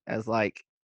working as like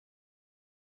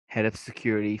head of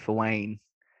security for Wayne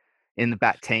in the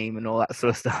Bat team and all that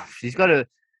sort of stuff. She's got to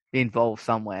be involved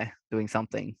somewhere doing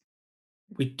something.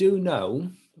 We do know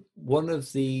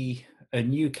a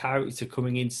new character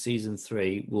coming into season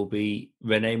 3 will be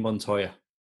Renee Montoya.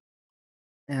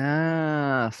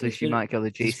 So she might go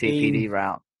the GCPD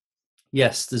route.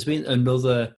 Yes, there's been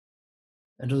another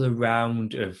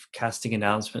round of casting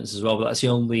announcements as well, but that's the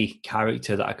only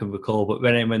character that I can recall. But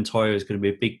Renee Montoya is going to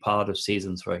be a big part of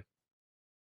season 3.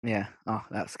 Yeah. Oh,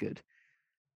 that's good.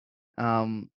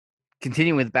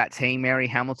 Continuing with Bat team, Mary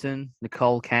Hamilton,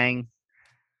 Nicole Kang.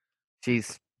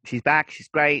 She's back. She's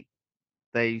great.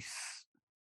 She's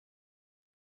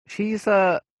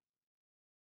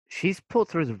put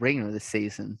through the ringer this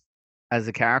season. as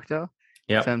a character.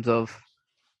 Yeah. In terms of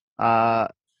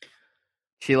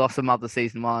she lost her mother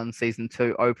season 1, season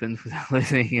 2 opens with her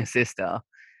losing a sister,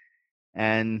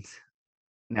 and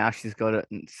now she's got it.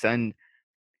 And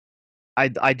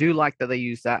I do like that they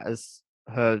use that as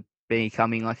her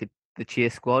becoming like the cheer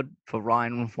squad for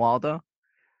Ryan Wilder,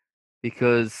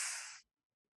 because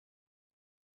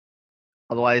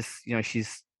otherwise,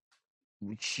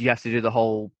 she has to do the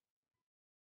whole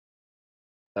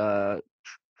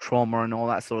trauma and all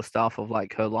that sort of stuff of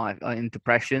like her life in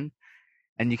depression,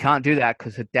 and you can't do that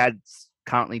because her dad's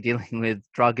currently dealing with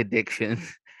drug addiction.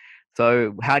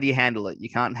 So how do you handle it? You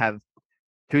can't have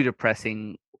two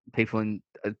depressing people in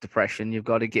depression. You've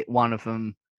got to get one of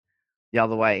them the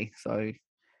other way. So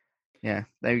yeah,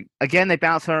 they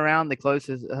bounce her around. They close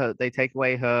her. They take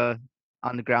away her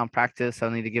underground practice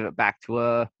only to give it back to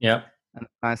her. Yeah. And that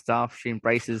kind of stuff. She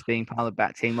embraces being part of the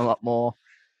Bat Team a lot more.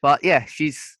 But yeah,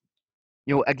 she's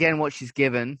again what she's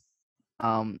given.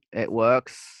 It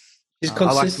works. She's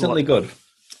consistently good.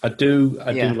 I do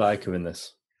like her in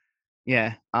this.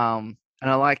 Yeah. And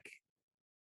I like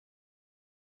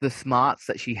the smarts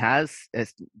that she has.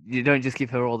 You don't just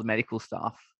give her all the medical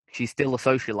stuff. She's still a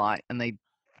socialite, and they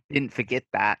didn't forget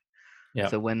that. Yeah.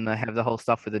 So when they have the whole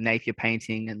stuff with the Napier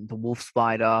painting and the wolf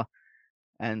spider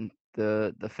and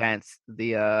the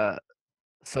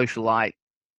socialite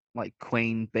like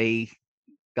queen bee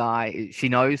guy, she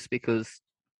knows because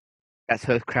that's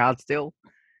her crowd still.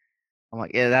 I'm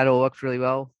like, yeah, that all works really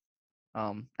well.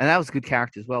 And that was a good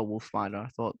character as well, Wolf Spider. I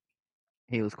thought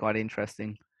he was quite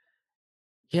interesting.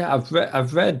 Yeah,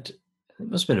 I've read. It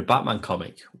must have been a Batman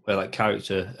comic where that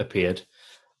character appeared.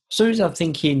 As soon as I'm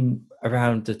thinking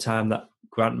around the time that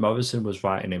Grant Morrison was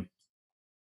writing him.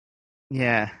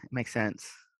 Yeah, it makes sense.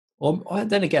 Or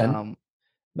then again,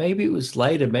 maybe it was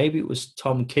later. Maybe it was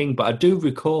Tom King. But I do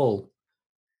recall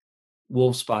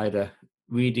Wolf Spider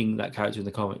reading that character in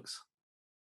the comics.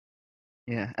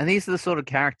 Yeah, and these are the sort of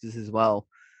characters as well.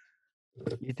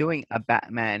 You're doing a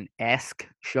Batman-esque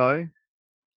show.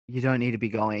 You don't need to be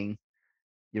going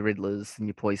your Riddlers and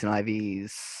your Poison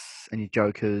Ivies and your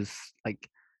Jokers. Like,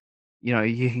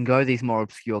 you can go these more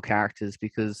obscure characters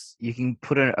because you can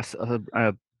put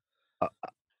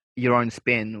your own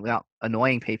spin without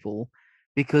annoying people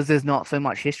because there's not so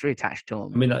much history attached to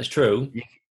them. I mean, that's true.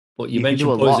 But you mentioned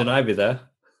do a Poison lot. Ivy there.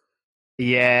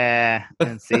 Yeah,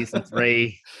 and season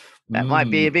 3. That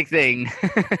might be a big thing.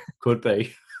 Could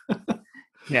be.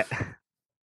 Yeah.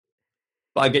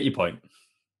 But I get your point.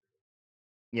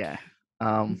 Yeah.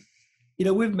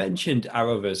 We've mentioned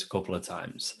Arrowverse a couple of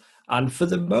times. And for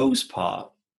the most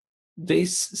part,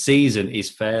 this season is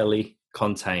fairly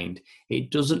contained. It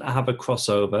doesn't have a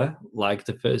crossover like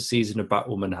the first season of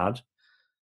Batwoman had.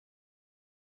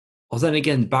 Or then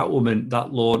again, Batwoman,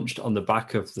 that launched on the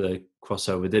back of the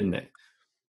crossover, didn't it?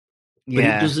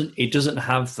 Yeah. But it doesn't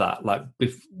have that. Like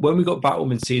when we got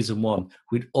Batwoman season 1,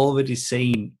 we'd already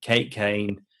seen Kate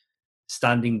Kane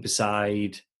standing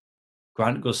beside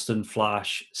Grant Gustin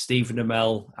Flash, Stephen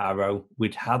Amell Arrow.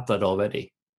 We'd had that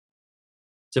already.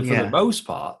 So for the most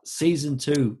part, season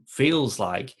 2 feels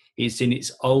like it's in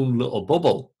its own little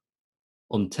bubble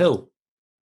until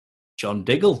John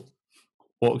Diggle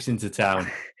walks into town.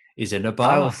 He's in a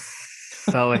bar. I was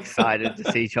so excited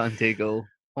to see John Diggle.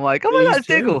 I'm like, oh my God,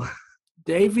 Diggle.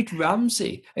 David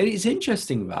Ramsey. And it's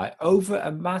interesting, right? Over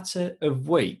a matter of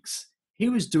weeks, he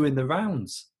was doing the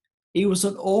rounds. He was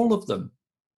on all of them.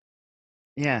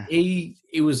 Yeah. He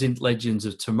was in Legends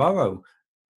of Tomorrow.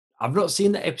 I've not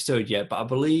seen that episode yet, but I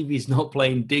believe he's not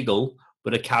playing Diggle,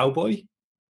 but a cowboy.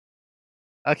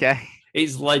 Okay.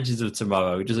 It's Legends of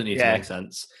Tomorrow. It doesn't need to make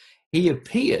sense. He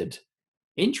appeared,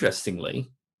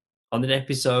 interestingly, on an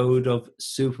episode of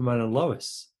Superman and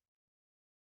Lois,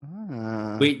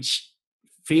 which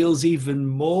feels even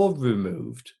more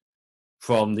removed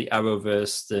from the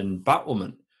Arrowverse than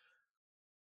Batwoman.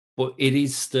 But it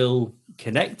is still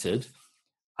connected.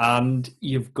 And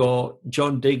you've got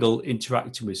John Diggle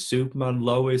interacting with Superman,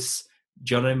 Lois,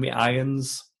 John M.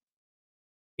 Irons.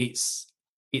 It's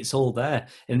all there.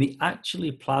 And they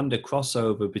actually planned a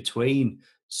crossover between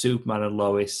Superman and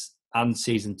Lois and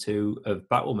season 2 of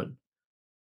Batwoman.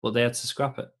 But they had to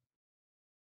scrap it.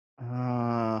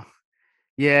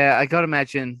 Yeah, I gotta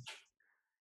imagine.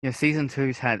 Season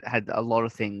 2's had a lot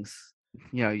of things.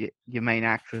 Your main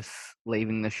actress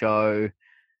leaving the show,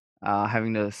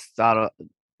 having to start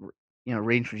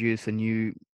reintroduce a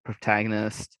new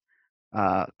protagonist.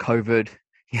 COVID.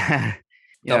 Yeah,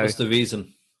 that was the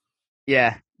reason.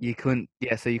 Yeah, you couldn't.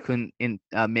 Yeah, so you couldn't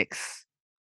mix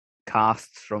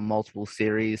casts from multiple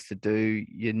series to do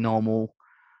your normal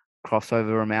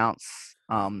crossover amounts.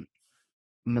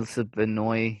 Melissa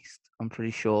Benoist I'm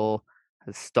pretty sure,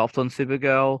 has stopped on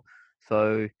Supergirl.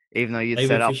 So even though you'd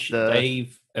set up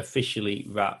they've officially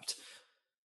wrapped.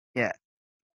 Yeah.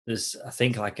 There's, I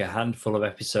think, like a handful of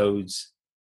episodes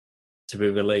to be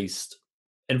released.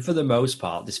 And for the most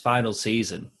part, this final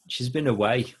season, she's been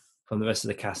away from the rest of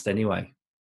the cast anyway.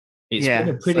 It's been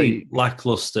a pretty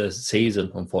lackluster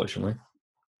season, unfortunately.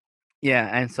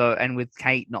 Yeah, and with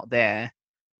Kate not there,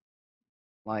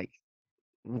 like,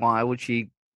 why would she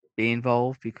be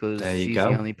involved? Because she's the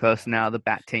only person out of the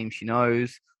Bat team she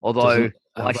knows. Although,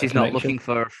 why she's not looking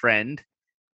for a friend?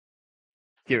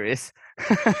 Curious.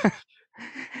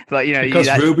 But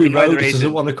because Ruby Rhodes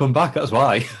doesn't want to come back. That's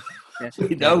why. Yeah.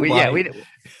 We know why.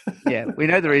 We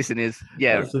know the reason is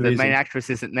the main actress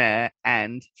isn't there,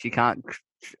 and she can't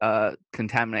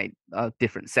contaminate a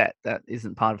different set that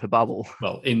isn't part of her bubble.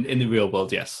 Well, in the real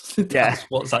world, yes, that's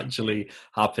what's actually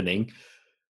happening.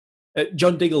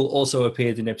 John Diggle also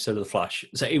appeared in an episode of The Flash,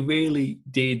 so he really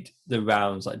did the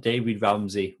rounds. Like David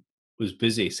Ramsey was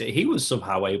busy, so he was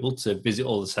somehow able to visit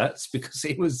all the sets because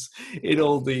he was in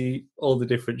all the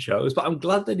different shows. But I'm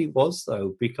glad that he was,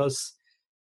 though, because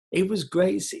it was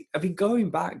great. I mean, going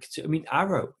back to,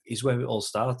 Arrow is where it all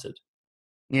started.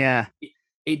 Yeah.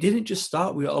 It didn't just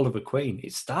start with Oliver Queen.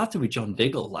 It started with John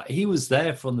Diggle. Like, he was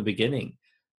there from the beginning.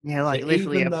 Yeah, like, so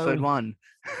literally episode 1.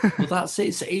 Well, that's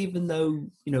it. So even though,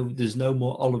 there's no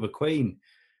more Oliver Queen,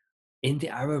 in the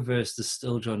Arrowverse, there's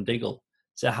still John Diggle.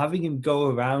 So having him go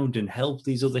around and help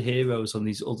these other heroes on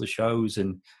these other shows,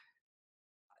 and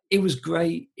it was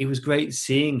great. It was great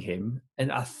seeing him.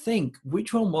 And I think,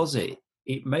 which one was it?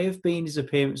 It may have been his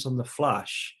appearance on The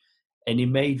Flash, and he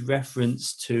made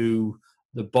reference to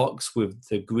the box with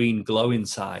the green glow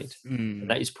inside. And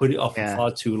that he's put it off for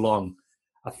far too long.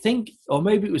 I think, or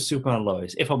maybe it was Superman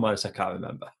Lois. If I'm honest, I can't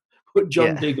remember. But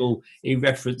John Diggle, he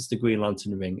referenced the Green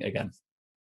Lantern ring again.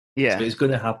 Yeah. So it's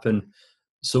going to happen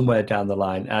somewhere down the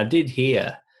line. And I did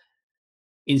hear,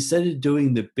 instead of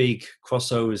doing the big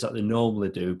crossovers that they normally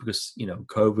do, because,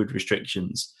 COVID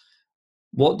restrictions,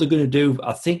 what they're going to do,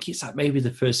 I think it's like maybe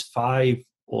the first 5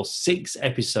 or 6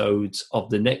 episodes of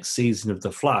the next season of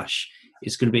The Flash,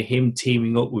 it's going to be him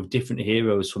teaming up with different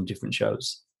heroes from different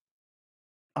shows.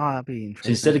 Oh, that'd be interesting. So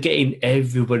instead of getting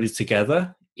everybody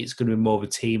together, it's going to be more of a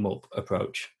team-up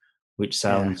approach, which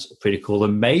sounds pretty cool.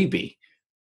 And maybe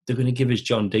they're going to give us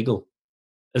John Diggle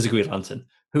as a Green Lantern.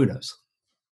 Who knows?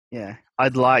 Yeah,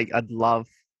 I'd love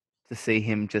to see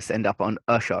him just end up on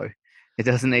a show. It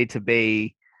doesn't need to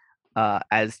be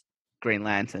as Green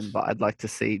Lantern, but I'd like to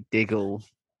see Diggle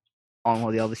on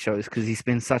all the other shows because he's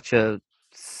been such a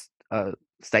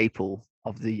staple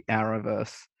of the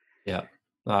Arrowverse. Yeah,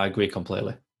 I agree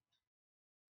completely.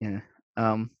 Yeah.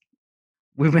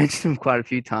 We mentioned him quite a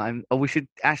few times. Oh, we should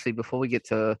actually, before we get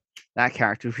to that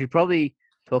character, we should probably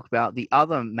talk about the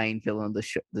other main villain of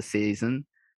the season,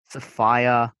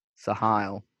 Sophia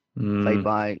Sahil, played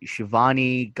by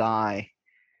Shivani Guy.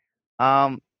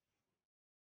 A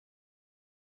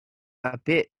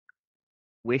bit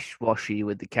wish-washy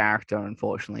with the character,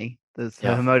 unfortunately.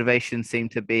 Her motivation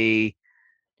seemed to be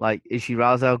like, is she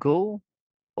Ra's al Ghul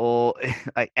or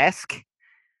like esque,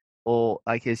 or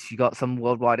like, has she got some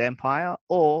worldwide empire,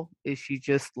 or is she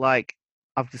just like,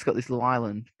 I've just got this little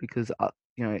island? Because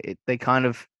they kind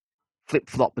of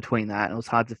flip-flop between that, and it was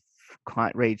hard to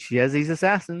quite read. She has these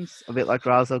assassins, a bit like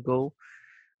Ra's al Ghul,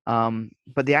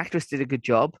 but the actress did a good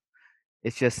job.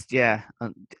 It's just, her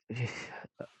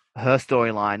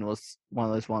storyline was one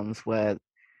of those ones where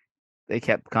they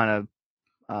kept kind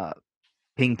of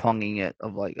ping-ponging it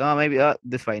of like, oh, maybe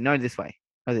this way, no, this way,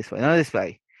 no, this way, no, this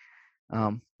way.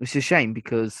 Which is a shame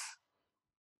because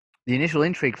the initial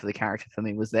intrigue for the character for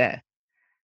me was there.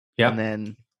 Yeah.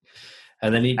 And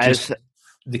then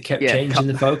they kept changing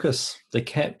the focus. They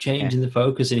kept changing the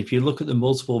focus. And if you look at the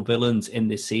multiple villains in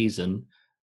this season,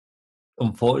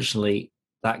 unfortunately,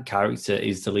 that character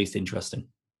is the least interesting.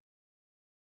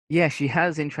 Yeah, she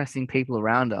has interesting people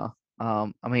around her.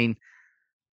 I mean,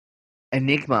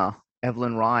 Enigma,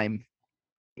 Evelyn Rhyme,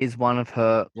 is one of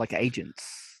her like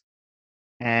agents.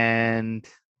 And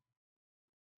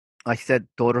like I said,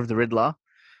 daughter of the Riddler,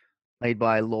 played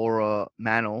by Laura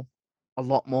Mannell, a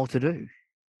lot more to do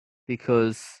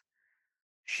because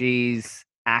she's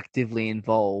actively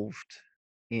involved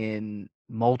in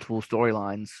multiple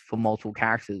storylines for multiple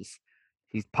characters.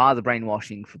 She's part of the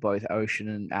brainwashing for both Ocean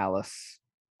and Alice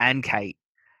and Kate,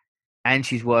 and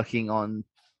she's working on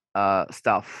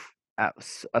stuff at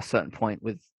a certain point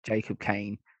with Jacob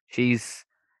Kane. She's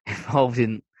involved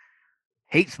in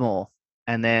heaps more,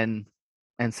 and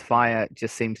Sophia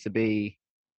just seems to be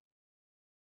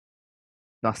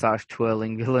mustache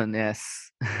twirling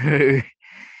villainess who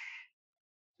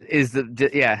is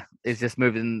just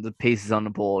moving the pieces on the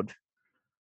board,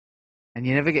 and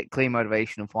you never get clear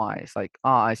motivation of why. It's like,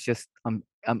 it's just I'm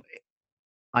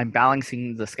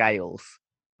balancing the scales.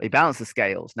 You balance the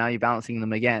scales. Now you're balancing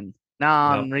them again.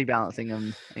 Now Yeah. I'm rebalancing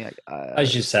them. Like,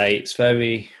 As you say, it's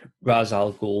very Ra's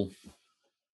al Ghul.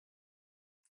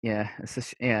 yeah,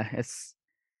 it's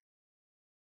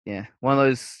one of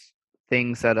those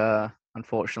things that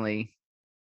unfortunately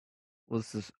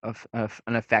was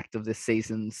an effect of this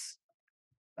season's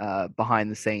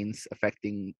behind the scenes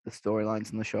affecting the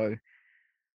storylines in the show.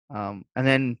 And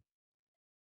then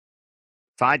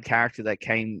side character that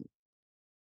came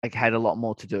had a lot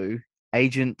more to do.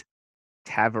 Agent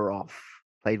Tavarov,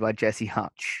 played by Jesse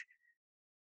Hutch,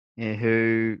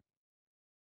 who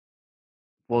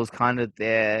was kind of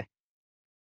their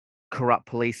corrupt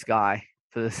police guy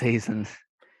for the season.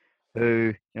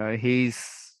 Who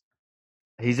he's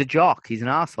a jock. He's an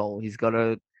asshole. He's got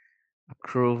a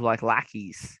crew of like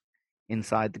lackeys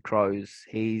inside the Crows.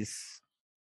 He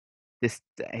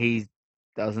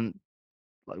doesn't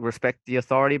respect the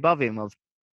authority above him of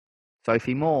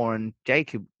Sophie Moore and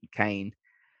Jacob Kane,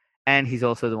 and he's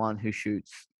also the one who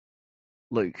shoots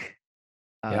Luke,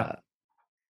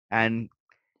 and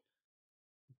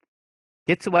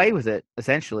gets away with it.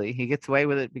 Essentially, he gets away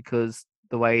with it because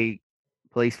the way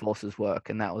police forces work,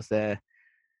 and that was their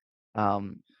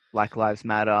Black Lives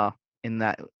Matter in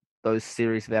those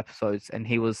series of episodes, and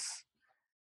he was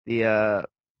the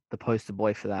poster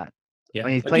boy for that. Yeah, I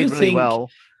mean, he's played really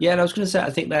well. Yeah, and I was going to say, I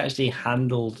think they actually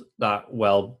handled that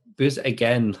well because,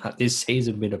 again, this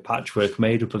season been a patchwork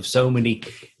made up of so many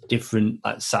different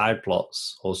side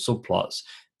plots or subplots.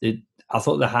 I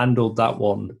thought they handled that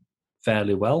one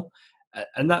fairly well,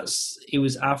 and it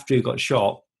was after he got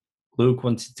shot. Luke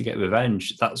wanted to get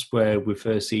revenge. That's where we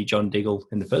first see John Diggle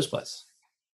in the first place.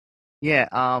 Yeah,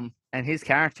 and his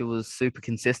character was super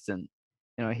consistent.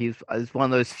 He's one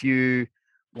of those few.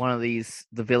 One of the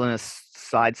villainous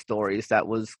side stories that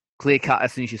was clear cut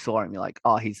as soon as you saw him. You're like,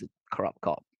 oh, he's a corrupt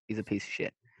cop. He's a piece of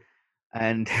shit.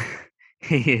 And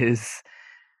he is,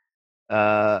 he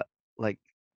has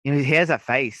that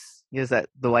face. He has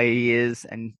the way he is,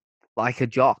 and like a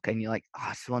jock. And you're like, I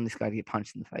just want this guy to get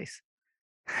punched in the face.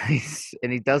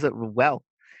 And he does it well.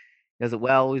 He does it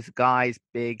well. He's a guy. He's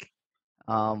big.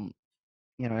 And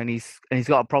he's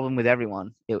got a problem with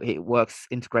everyone. It works,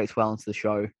 integrates well into the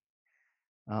show.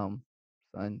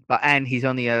 And he's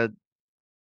only a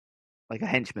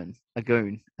henchman, a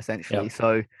goon, essentially. Yep.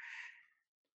 So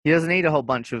he doesn't need a whole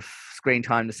bunch of screen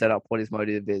time to set up what his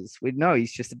motive is. We know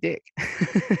he's just a dick.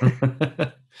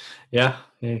 yeah,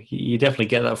 you definitely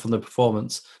get that from the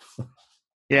performance.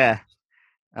 Yeah.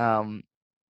 One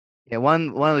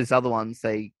of those other ones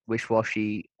they a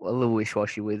little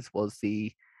wishy-washy with was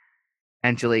the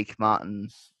Angelique Martin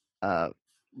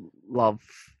love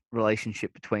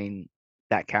relationship between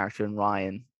that character and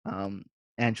Ryan.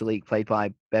 Angelique, played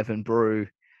by Bevan Brew,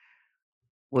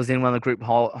 was in one of the group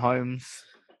homes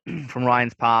from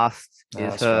Ryan's past.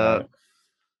 The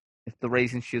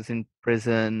reason she was in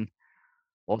prison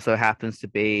also happens to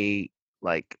be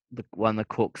like one of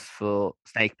the cooks for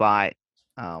Snakebite.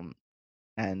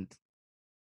 And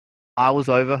I was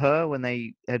over her when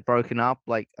they had broken up,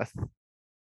 I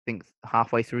think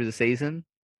halfway through the season.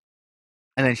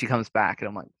 And then she comes back, and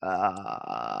I'm like,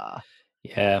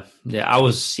 Yeah, I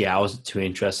wasn't too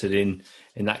interested in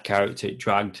that character. It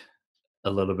dragged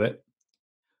a little bit.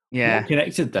 Yeah. What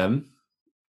connected them,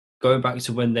 going back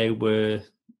to when they were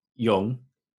young,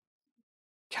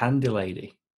 Candy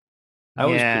Lady. That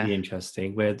was pretty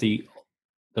interesting, where the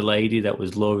lady that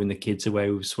was luring the kids away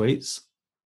with sweets.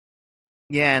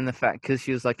 Yeah, and the fact, because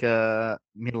she was like a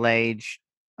middle-aged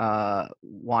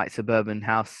white suburban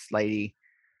house lady,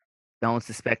 no one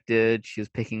suspected. She was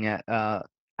picking at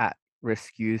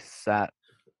risk youths that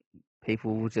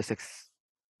people just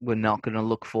were not going to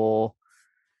look for.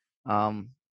 And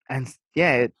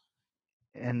the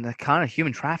kind of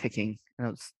human trafficking, and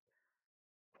it was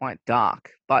quite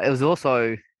dark. But it was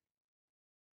also,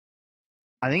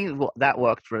 I think that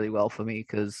worked really well for me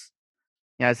because,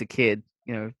 as a kid,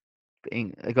 going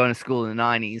to school in the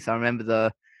 90s, I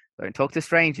remember don't talk to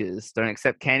strangers, don't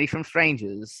accept candy from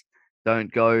strangers,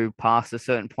 don't go past a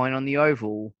certain point on the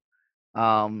oval,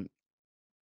 unless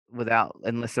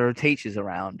there are teachers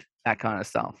around, that kind of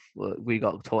stuff. We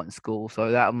got taught in school,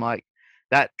 so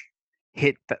that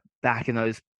hit back in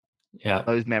those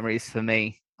memories for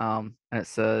me. And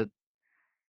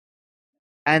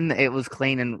it was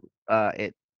clean, and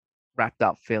it wrapped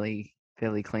up fairly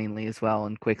cleanly as well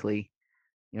and quickly.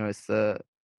 It's the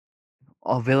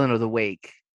villain of the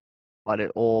week, but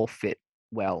it all fit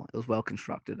well. It was well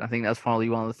constructed. I think that's probably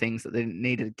one of the things that they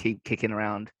needed to keep kicking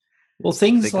around. Well, They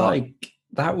things got like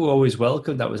that were always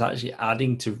welcome. That was actually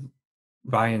adding to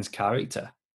Ryan's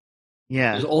character.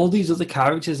 yeah, Because all these other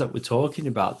characters that we're talking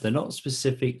about, they're not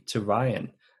specific to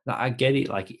Ryan. Now, I get it,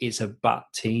 like it's a Bat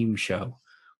team show,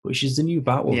 but she's the new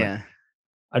Batwoman. yeah,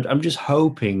 I'm just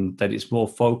hoping that it's more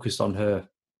focused on her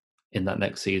in that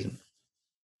next season.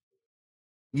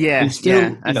 I mean, yeah, yeah.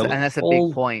 still, And that's a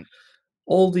big point.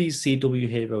 all these CW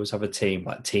heroes have a team,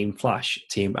 like Team Flash,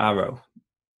 Team Arrow.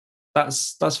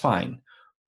 That's fine.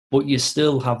 But you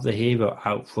still have the hero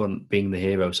out front being the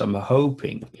hero. So I'm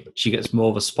hoping she gets more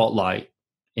of a spotlight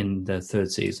in the third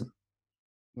season.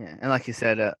 Yeah, and like you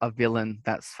said, a villain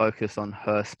that's focused on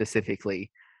her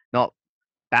specifically, not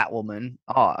Batwoman.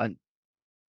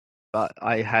 But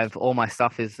I have all my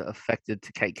stuff is affected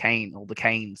to Kate Kane or the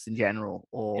Kanes in general,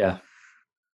 or Yeah.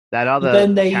 that But other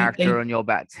then character on your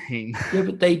Bat team. yeah,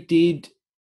 but they did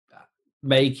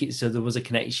make it so there was a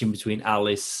connection between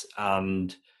Alice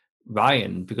and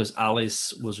Ryan because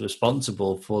Alice was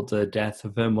responsible for the death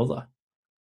of her mother.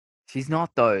 She's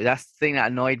not though. That's the thing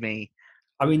that annoyed me.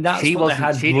 I mean, that's She what they wasn't.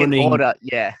 had She didn't running. order.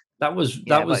 Yeah, That was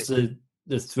yeah, but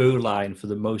the through line for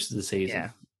the most of the season. yeah,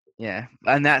 yeah,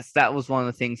 and that was one of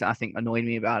the things that I think annoyed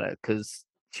me about it because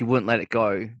she wouldn't let it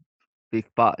go.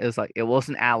 But it was like it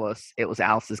wasn't Alice. It was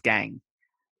Alice's gang.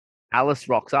 Alice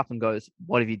rocks up and goes,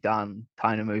 "What have you done?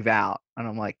 Time to move out." And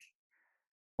I'm like,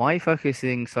 "Why are you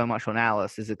focusing so much on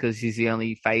Alice? Is it because she's the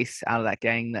only face out of that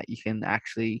gang that you can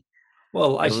actually?"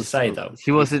 Well, I It should was say though,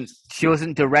 she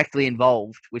wasn't directly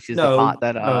involved, which is the part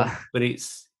that no, but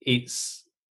it's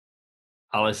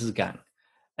Alice's gang,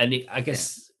 and I yeah,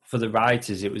 guess for the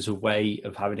writers, it was a way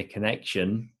of having a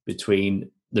connection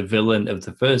between the villain of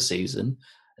the first season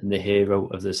and the hero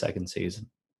of the second season,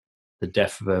 the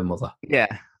death of her mother.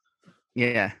 yeah,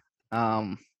 yeah,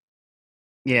 um,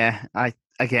 yeah. I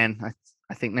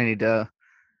think they need to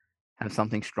have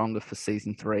something stronger for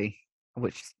season 3,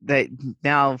 which they've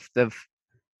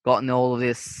gotten all of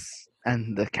this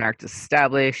and the characters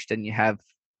established, and you have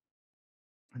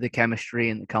the chemistry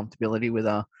and the comfortability with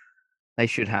her. They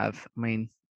should have. I mean,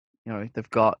 they've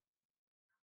got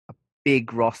a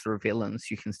big roster of villains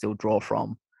you can still draw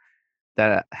from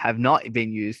that have not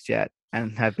been used yet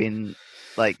and have been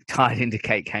like tied into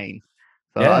Kate Kane.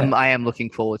 So Yeah, I am looking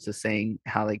forward to seeing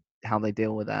how they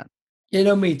deal with that.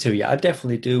 me too. Yeah, I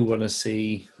definitely do want to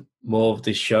see more of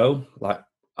this show. Like,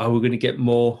 are we going to get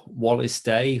more Wallace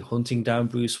Day hunting down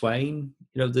Bruce Wayne?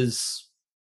 There's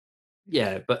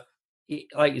but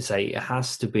like you say, it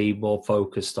has to be more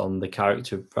focused on the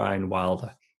character of Brian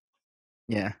Wilder.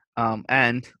 Yeah.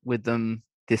 And with them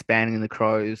disbanding the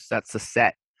Crows, that's a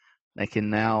set they can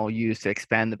now use to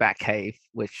expand the Batcave,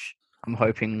 which I'm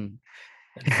hoping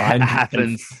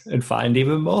happens. And find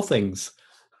even more things.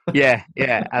 Yeah,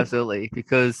 absolutely.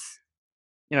 Because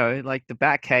like the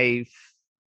Batcave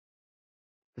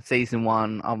for season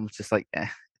 1, I'm just like,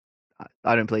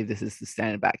 I don't believe this is the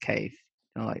standard Batcave.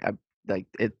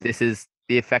 This is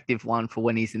the effective one for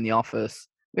when he's in the office.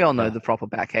 We all know the proper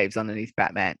Batcave's underneath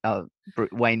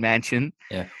Wayne Mansion.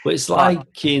 Yeah, well, it's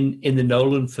like in the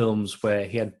Nolan films where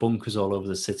he had bunkers all over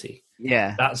the city.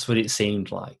 Yeah, that's what it seemed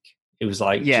like. It was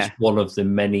like just one of the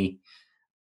many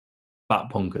bat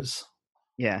bunkers.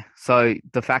 Yeah. So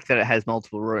the fact that it has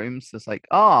multiple rooms, it's like,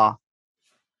 so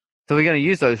we're going to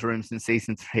use those rooms in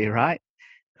season 3, right?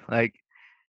 Like,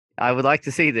 I would like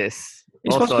to see this.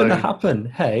 It's what's going to happen.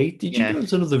 Hey, did you go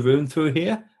to another room through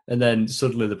here? And then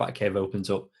suddenly the Batcave opens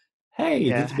up. Hey,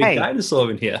 there's a big dinosaur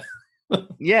in here.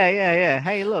 Yeah.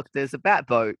 Hey, look, there's a bat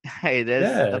boat. Hey,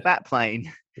 there's a bat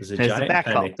plane. There's a bat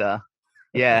copter.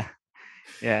 Yeah.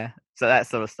 So that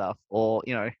sort of stuff. Or,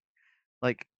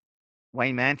 like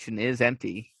Wayne Mansion is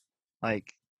empty.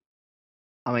 Like,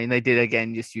 I mean, they did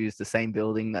again just use the same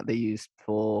building that they used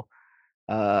for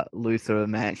Luthor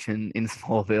Mansion in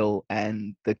Smallville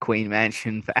and the Queen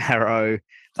Mansion for Arrow.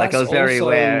 Like, I was very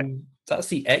aware. That's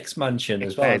the X Mansion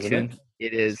as well, isn't it?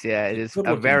 It is, yeah. It is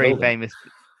a very famous.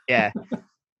 Yeah.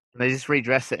 They just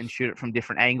redress it and shoot it from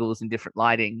different angles and different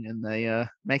lighting, and they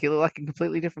make it look like a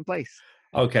completely different place.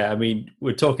 Okay, I mean,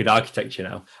 we're talking architecture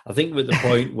now. I think we're at the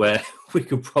point where we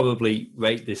could probably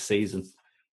rate this season.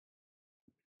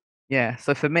 Yeah,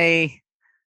 so for me,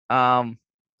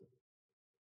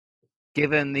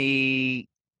 given the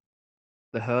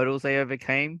hurdles they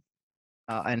overcame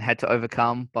and had to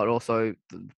overcome, but also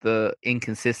the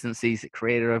inconsistencies it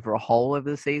created over a whole of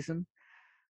the season,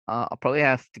 I'll probably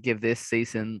have to give this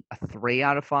season a 3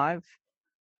 out of 5,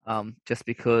 just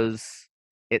because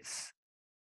its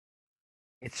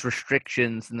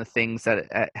restrictions and the things that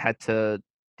it had to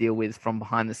deal with from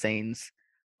behind the scenes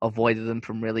avoided them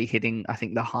from really hitting, I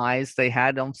think, the highs they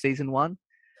had on season 1.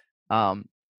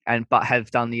 But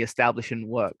have done the establishing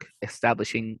work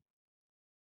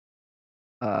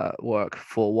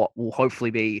for what will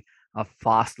hopefully be a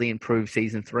vastly improved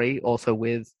season 3. Also,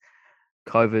 with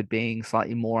COVID being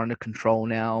slightly more under control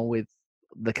now, with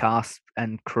the cast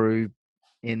and crew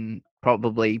in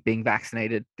probably being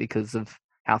vaccinated because of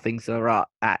how things are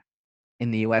at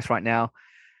in the US right now,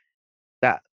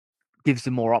 that gives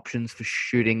them more options for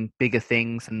shooting bigger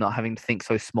things and not having to think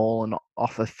so small and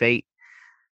off their feet.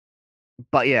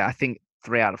 But yeah, I think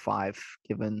 3 out of 5,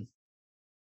 given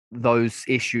those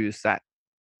issues that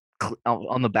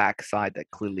on the back side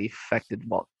that clearly affected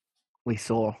what we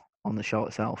saw on the show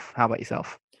itself. How about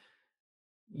yourself?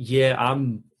 Yeah,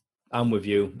 I'm with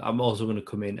you. I'm also going to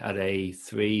come in at a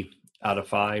 3 out of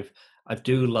 5. I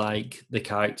do like the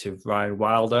character of Ryan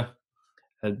Wilder.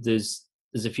 There's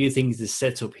a few things to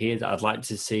set up here that I'd like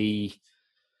to see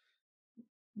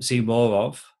more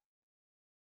of.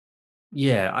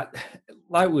 Yeah,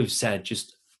 like we've said,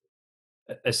 just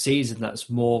a season that's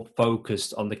more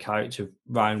focused on the character of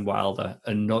Ryan Wilder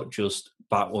and not just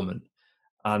Batwoman.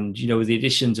 And, with the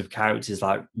additions of characters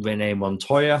like Renee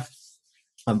Montoya,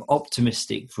 I'm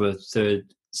optimistic for a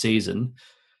 3rd season.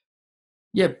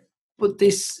 Yeah, but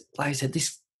this, like I said,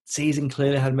 this season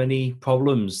clearly had many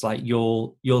problems. Like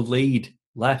your lead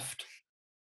left.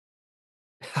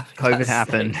 COVID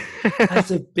happened.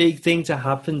 That's a big thing to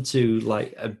happen to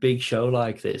like a big show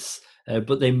like this.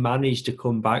 But they managed to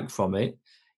come back from it.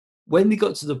 When they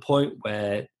got to the point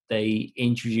where they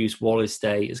introduced Wallis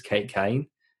Day as Kate Kane,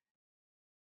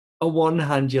 on one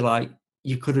hand, you're like,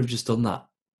 you could have just done that.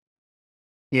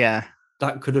 Yeah.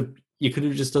 You could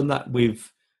have just done that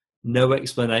with no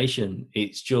explanation.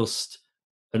 It's just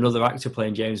another actor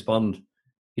playing James Bond.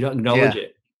 You don't acknowledge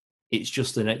it. It's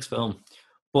just the next film.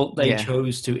 But they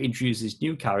chose to introduce this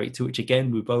new character, which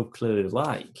again, we both clearly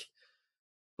like.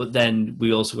 But then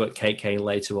we also got Kate Kane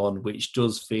later on, which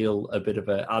does feel a bit of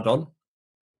an add-on.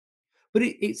 But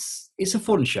it's a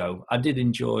fun show. I did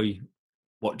enjoy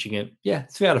watching it. Yeah,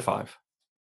 3 out of 5.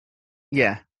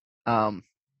 Yeah.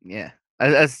 Yeah.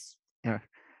 As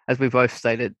as we both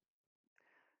stated,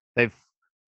 they've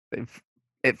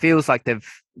it feels like they've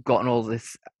gotten all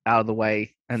this out of the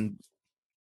way and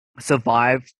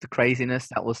survived the craziness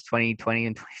that was 2020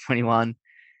 and 2021,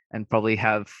 and probably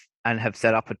have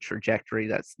set up a trajectory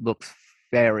that looks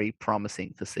very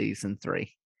promising for season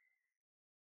 3.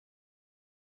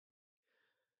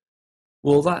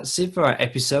 Well, that's it for our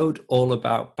episode all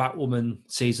about Batwoman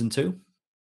season 2.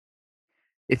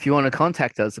 If you want to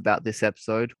contact us about this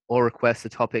episode or request a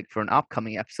topic for an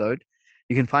upcoming episode,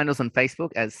 you can find us on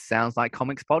Facebook as Sounds Like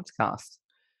Comics Podcast.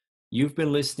 You've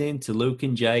been listening to Luke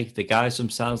and Jay, the guys from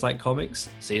Sounds Like Comics.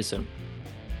 See you soon.